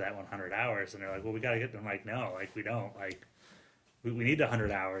rolling back to that 100 hours, and they're like, well, we got to get them. Like, no, like we don't. Like we need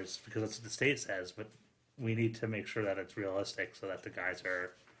 100 hours because that's what the state says, but we need to make sure that it's realistic so that the guys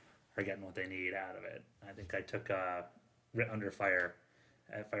are getting what they need out of it. I think I took Writ Under Fire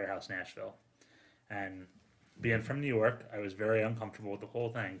at Firehouse Nashville, and being from New York, I was very uncomfortable with the whole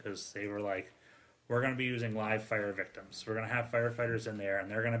thing, because they were like, we're going to be using live fire victims. We're going to have firefighters in there, and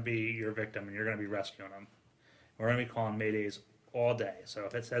they're going to be your victim, and you're going to be rescuing them. We're going to be calling maydays all day. So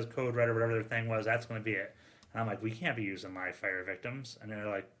if it says code red or whatever their thing was, that's going to be it. And I'm like, we can't be using live fire victims. And they're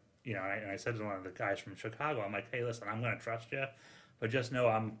like, and I said to one of the guys from Chicago, I'm like, hey, listen, I'm going to trust you, but just know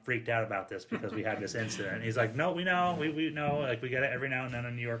I'm freaked out about this because we had this incident. And he's like, no, we know, we know, like we get it every now and then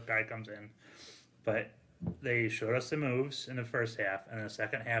a New York guy comes in. But they showed us the moves in the first half, and in the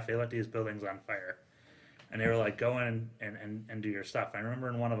second half they lit these buildings on fire. And they were like, go in and do your stuff. And I remember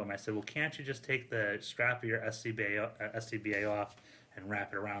in one of them I said, well, can't you just take the strap of your SCBA off and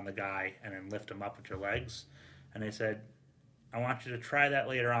wrap it around the guy and then lift him up with your legs? And they said, I want you to try that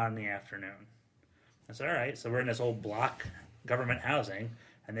later on in the afternoon. I said, all right. So we're in this old block government housing,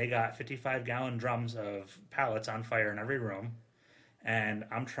 and they got 55-gallon drums of pallets on fire in every room. And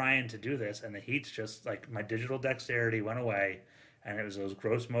I'm trying to do this, and the heat's just like my digital dexterity went away, and it was those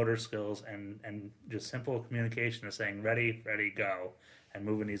gross motor skills and just simple communication of saying, ready, go, and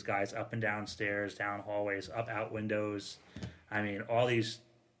moving these guys up and down stairs, down hallways, up out windows. I mean, all these,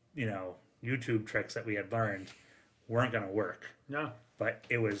 YouTube tricks that we had learned weren't going to work. No. But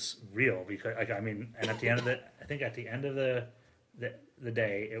it was real, because, and at the end of the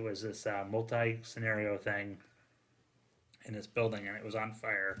day, it was this multi-scenario thing in this building, and it was on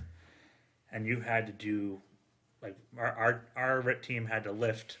fire, and you had to do, like, our RIT team had to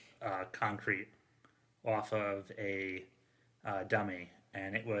lift concrete off of a dummy,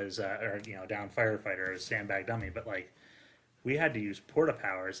 and it was, down firefighter, a sandbag dummy, but like, we had to use porta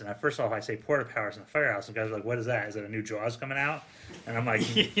powers. And first off, I say porta powers in the firehouse, and guys are like, what is that? Is it a new Jaws coming out? And I'm like,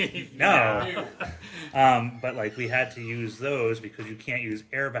 no. But like, we had to use those because you can't use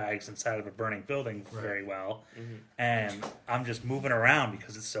airbags inside of a burning building very well. Mm-hmm. And I'm just moving around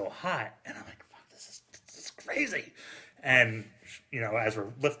because it's so hot. And I'm like, fuck, this is crazy. And, as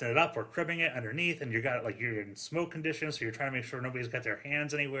we're lifting it up, we're cribbing it underneath, and you're in smoke conditions, so you're trying to make sure nobody's got their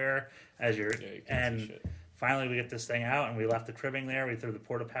hands anywhere as you're, finally, we get this thing out, and we left the cribbing there. We threw the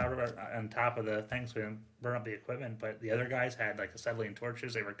porta powder on top of the thing so we didn't burn up the equipment. But the other guys had like acetylene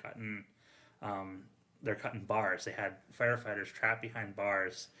torches. They were cutting, they're cutting bars. They had firefighters trapped behind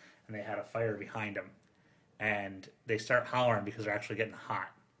bars, and they had a fire behind them. And they start hollering because they're actually getting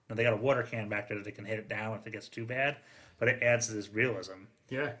hot. Now they got a water can back there that they can hit it down if it gets too bad, but it adds to this realism.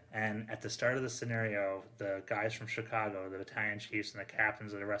 Yeah. And at the start of the scenario, the guys from Chicago, the battalion chiefs and the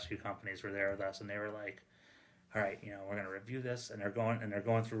captains of the rescue companies were there with us, and they were like, all right, we're going to review this, and they're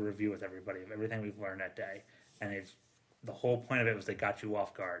going through a review with everybody of everything we've learned that day, and they've the whole point of it was they got you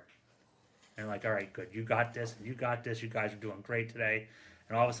off guard. And like, all right, good, you got this, and you got this. You guys are doing great today.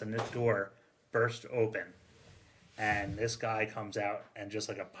 And all of a sudden, this door burst open, and this guy comes out, and just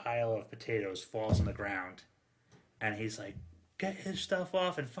like a pile of potatoes falls on the ground, and he's like, get his stuff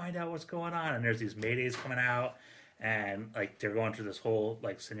off and find out what's going on. And there's these maydays coming out, and like they're going through this whole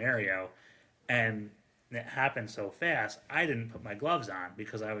like scenario, and it happened so fast. I didn't put my gloves on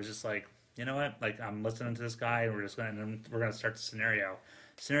because I was just like, you know what? Like, I'm listening to this guy, and we're gonna start the scenario.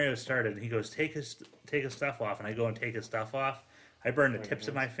 Scenario started, and he goes, take his stuff off, and I go and take his stuff off. I burn the tips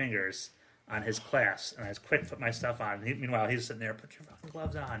of my fingers on his clasp, and I just quick put my stuff on. Meanwhile, he's sitting there, put your fucking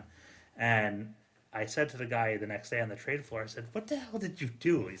gloves on. And I said to the guy the next day on the trade floor, I said, what the hell did you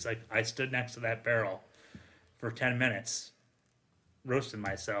do? He's like, I stood next to that barrel for 10 minutes, roasting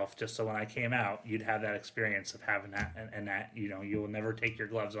myself, just so when I came out, you'd have that experience of having that, and that, you know, you'll never take your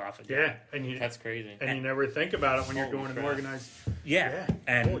gloves off again. Yeah, and That's crazy. And you never think about it when you're Holy going crap. and organized. Yeah,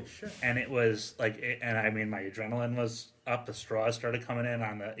 Holy shit. and it was like, and I mean, my adrenaline was up. The straws started coming in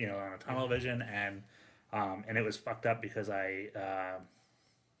on the, on the tunnel vision, and it was fucked up because I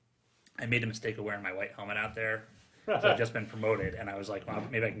made the mistake of wearing my white helmet out there. So I'd just been promoted, and I was like, well,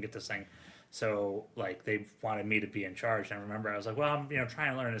 maybe I can get this thing. So like they wanted me to be in charge, and I remember I was like, well, I'm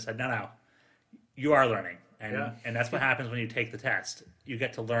trying to learn. I said, no, you are learning, and that's what happens when you take the test. You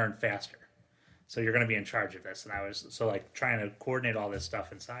get to learn faster. So you're going to be in charge of this. And I was like trying to coordinate all this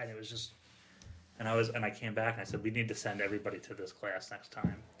stuff inside. It was just, and I came back and I said, we need to send everybody to this class next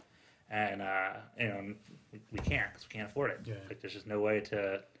time. And, we can't because we can't afford it. Yeah. Like there's just no way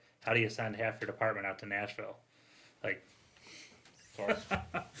to, how do you send half your department out to Nashville? Like,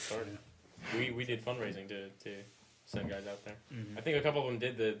 Sorry. We did fundraising to send guys out there. Mm-hmm. I think a couple of them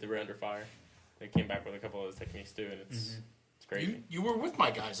did the We're Under Fire. They came back with a couple of those techniques too, and it's crazy. You were with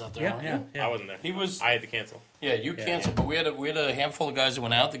my guys out there, weren't you? I wasn't there. I had to cancel. Yeah, you canceled, but we had a handful of guys that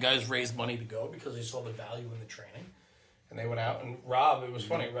went out. The guys raised money to go because they saw the value in the training, and they went out. And Rob, it was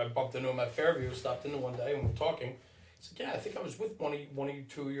funny. I bumped into him at Fairview. Stopped into one day and we were talking. He said, "Yeah, I think I was with one of you,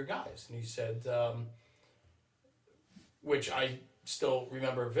 two of your guys." And he said, which I still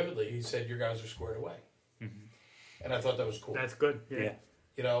remember vividly. He said, "Your guys are squared away," and I thought that was cool. That's good. Yeah.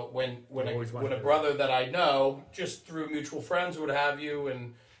 You know, when Always a wondered. brother that I know, just through mutual friends, would have you,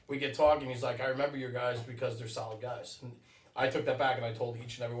 and we get talking, he's like, I remember your guys because they're solid guys. And I took that back, and I told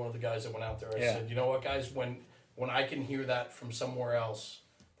each and every one of the guys that went out there, I said, you know what, guys, when I can hear that from somewhere else,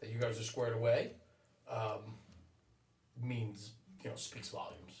 that you guys are squared away, means, speaks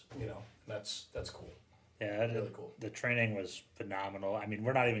volumes, and that's cool. yeah, Really cool. The training was phenomenal. I mean,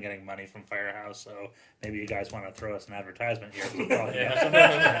 we're not even getting money from Firehouse, so maybe you guys want to throw us an advertisement here.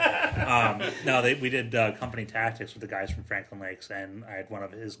 We did company tactics with the guys from Franklin Lakes, and I had one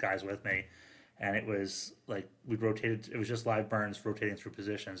of his guys with me, and it was like we rotated. It was just live burns rotating through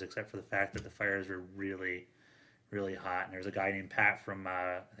positions, except for the fact that the fires were really, really hot. And there was a guy named Pat from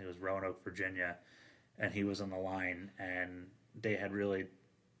I think it was Roanoke, Virginia, and he was on the line, and they had really,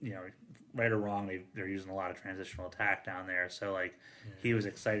 right or wrong, they're using a lot of transitional attack down there. So like, he was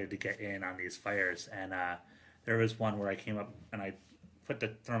excited to get in on these fires, and there was one where I came up and I put the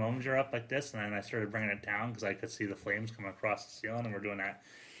thermometer up like this, and then I started bringing it down because I could see the flames coming across the ceiling, and we're doing that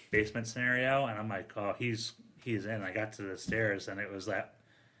basement scenario, and I'm like, oh, he's in. I got to the stairs, and it was that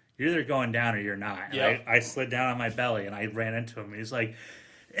you're either going down or you're not. And Yep. I slid down on my belly, and I ran into him, and he's like,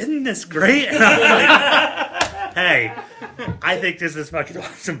 isn't this great? And I'm like, hey, I think this is fucking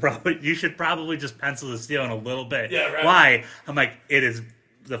awesome, bro. You should probably just pencil the steel in a little bit. Yeah, right. Why? I'm like, it is,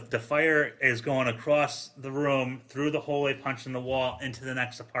 the fire is going across the room, through the hole they punched in the wall, into the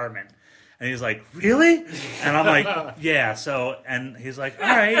next apartment. And he's like, really? And I'm like, yeah. So, and he's like, all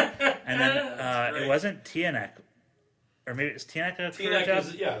right. And then it wasn't TNEC, or maybe it's TNEC a career job?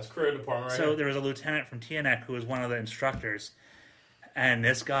 It's career department, right? So there was a lieutenant from TNEC who was one of the instructors, and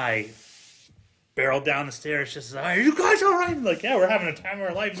this guy barreled down the stairs, just said, are you guys all right? I'm like, yeah, we're having a time of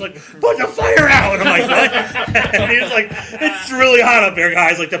our life. He's like, put the fire out. And I'm like, what? And he was like, it's really hot up here,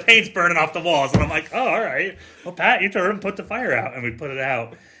 guys. Like, the paint's burning off the walls. And I'm like, oh, all right. Well, Pat, you told him put the fire out. And we put it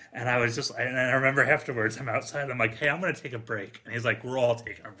out. And I was just, and I remember afterwards, I'm outside, I'm like, hey, I'm going to take a break. And he's like, we're all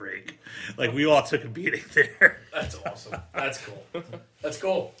taking a break. Like, we all took a beating there. That's awesome. That's cool. That's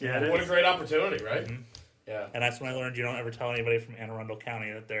cool. Yeah, it What a is. great opportunity, right? Mm-hmm. Yeah. And that's when I learned you don't ever tell anybody from Anne Arundel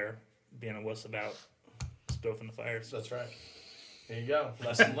County that they're being a wuss about stoking the fires. That's right. There you go.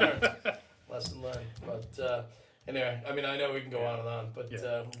 Lesson learned. Lesson learned. But anyway, I mean, I know we can go on and on, but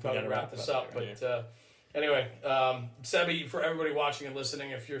we'll probably wrap this up. But anyway, Sebi, for everybody watching and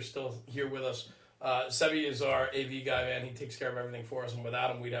listening, if you're still here with us, Sebi is our AV guy, man. He takes care of everything for us, and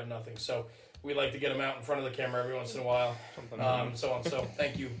without him, we'd have nothing. So we like to get them out in front of the camera every once in a while. So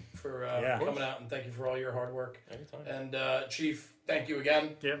thank you for coming out, and thank you for all your hard work. Anytime. And Chief, thank you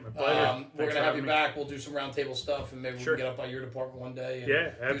again. Yeah, my pleasure. We're going to have you back. We'll do some roundtable stuff, and maybe we Sure. can get up by your department one day and Yeah,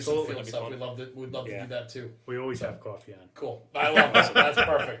 do some absolutely. field stuff. We'd love to do that too. We always have coffee on. Cool. I love it. That's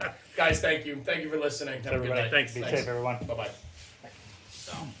perfect. Guys, thank you. Thank you for listening. Have a good Everybody, night. Thanks. Be safe, everyone. Bye-bye.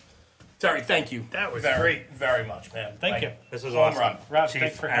 Terry, thank you. That was very, great. very much, man. Thank you. This was Home awesome. run. Rob, Chief,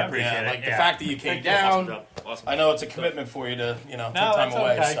 thanks for I having me. appreciate Yeah, it. like the fact that you came Thank you. down. Awesome job. Awesome. I know it's a commitment for you to, take No, time that's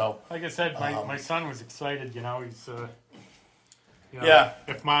away. okay. So Like I said, my son was excited. You know, he's. Yeah.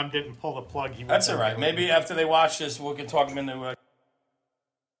 If Mom didn't pull the plug, he. that's all would've right. been- Maybe after they watch this, we can talk them into.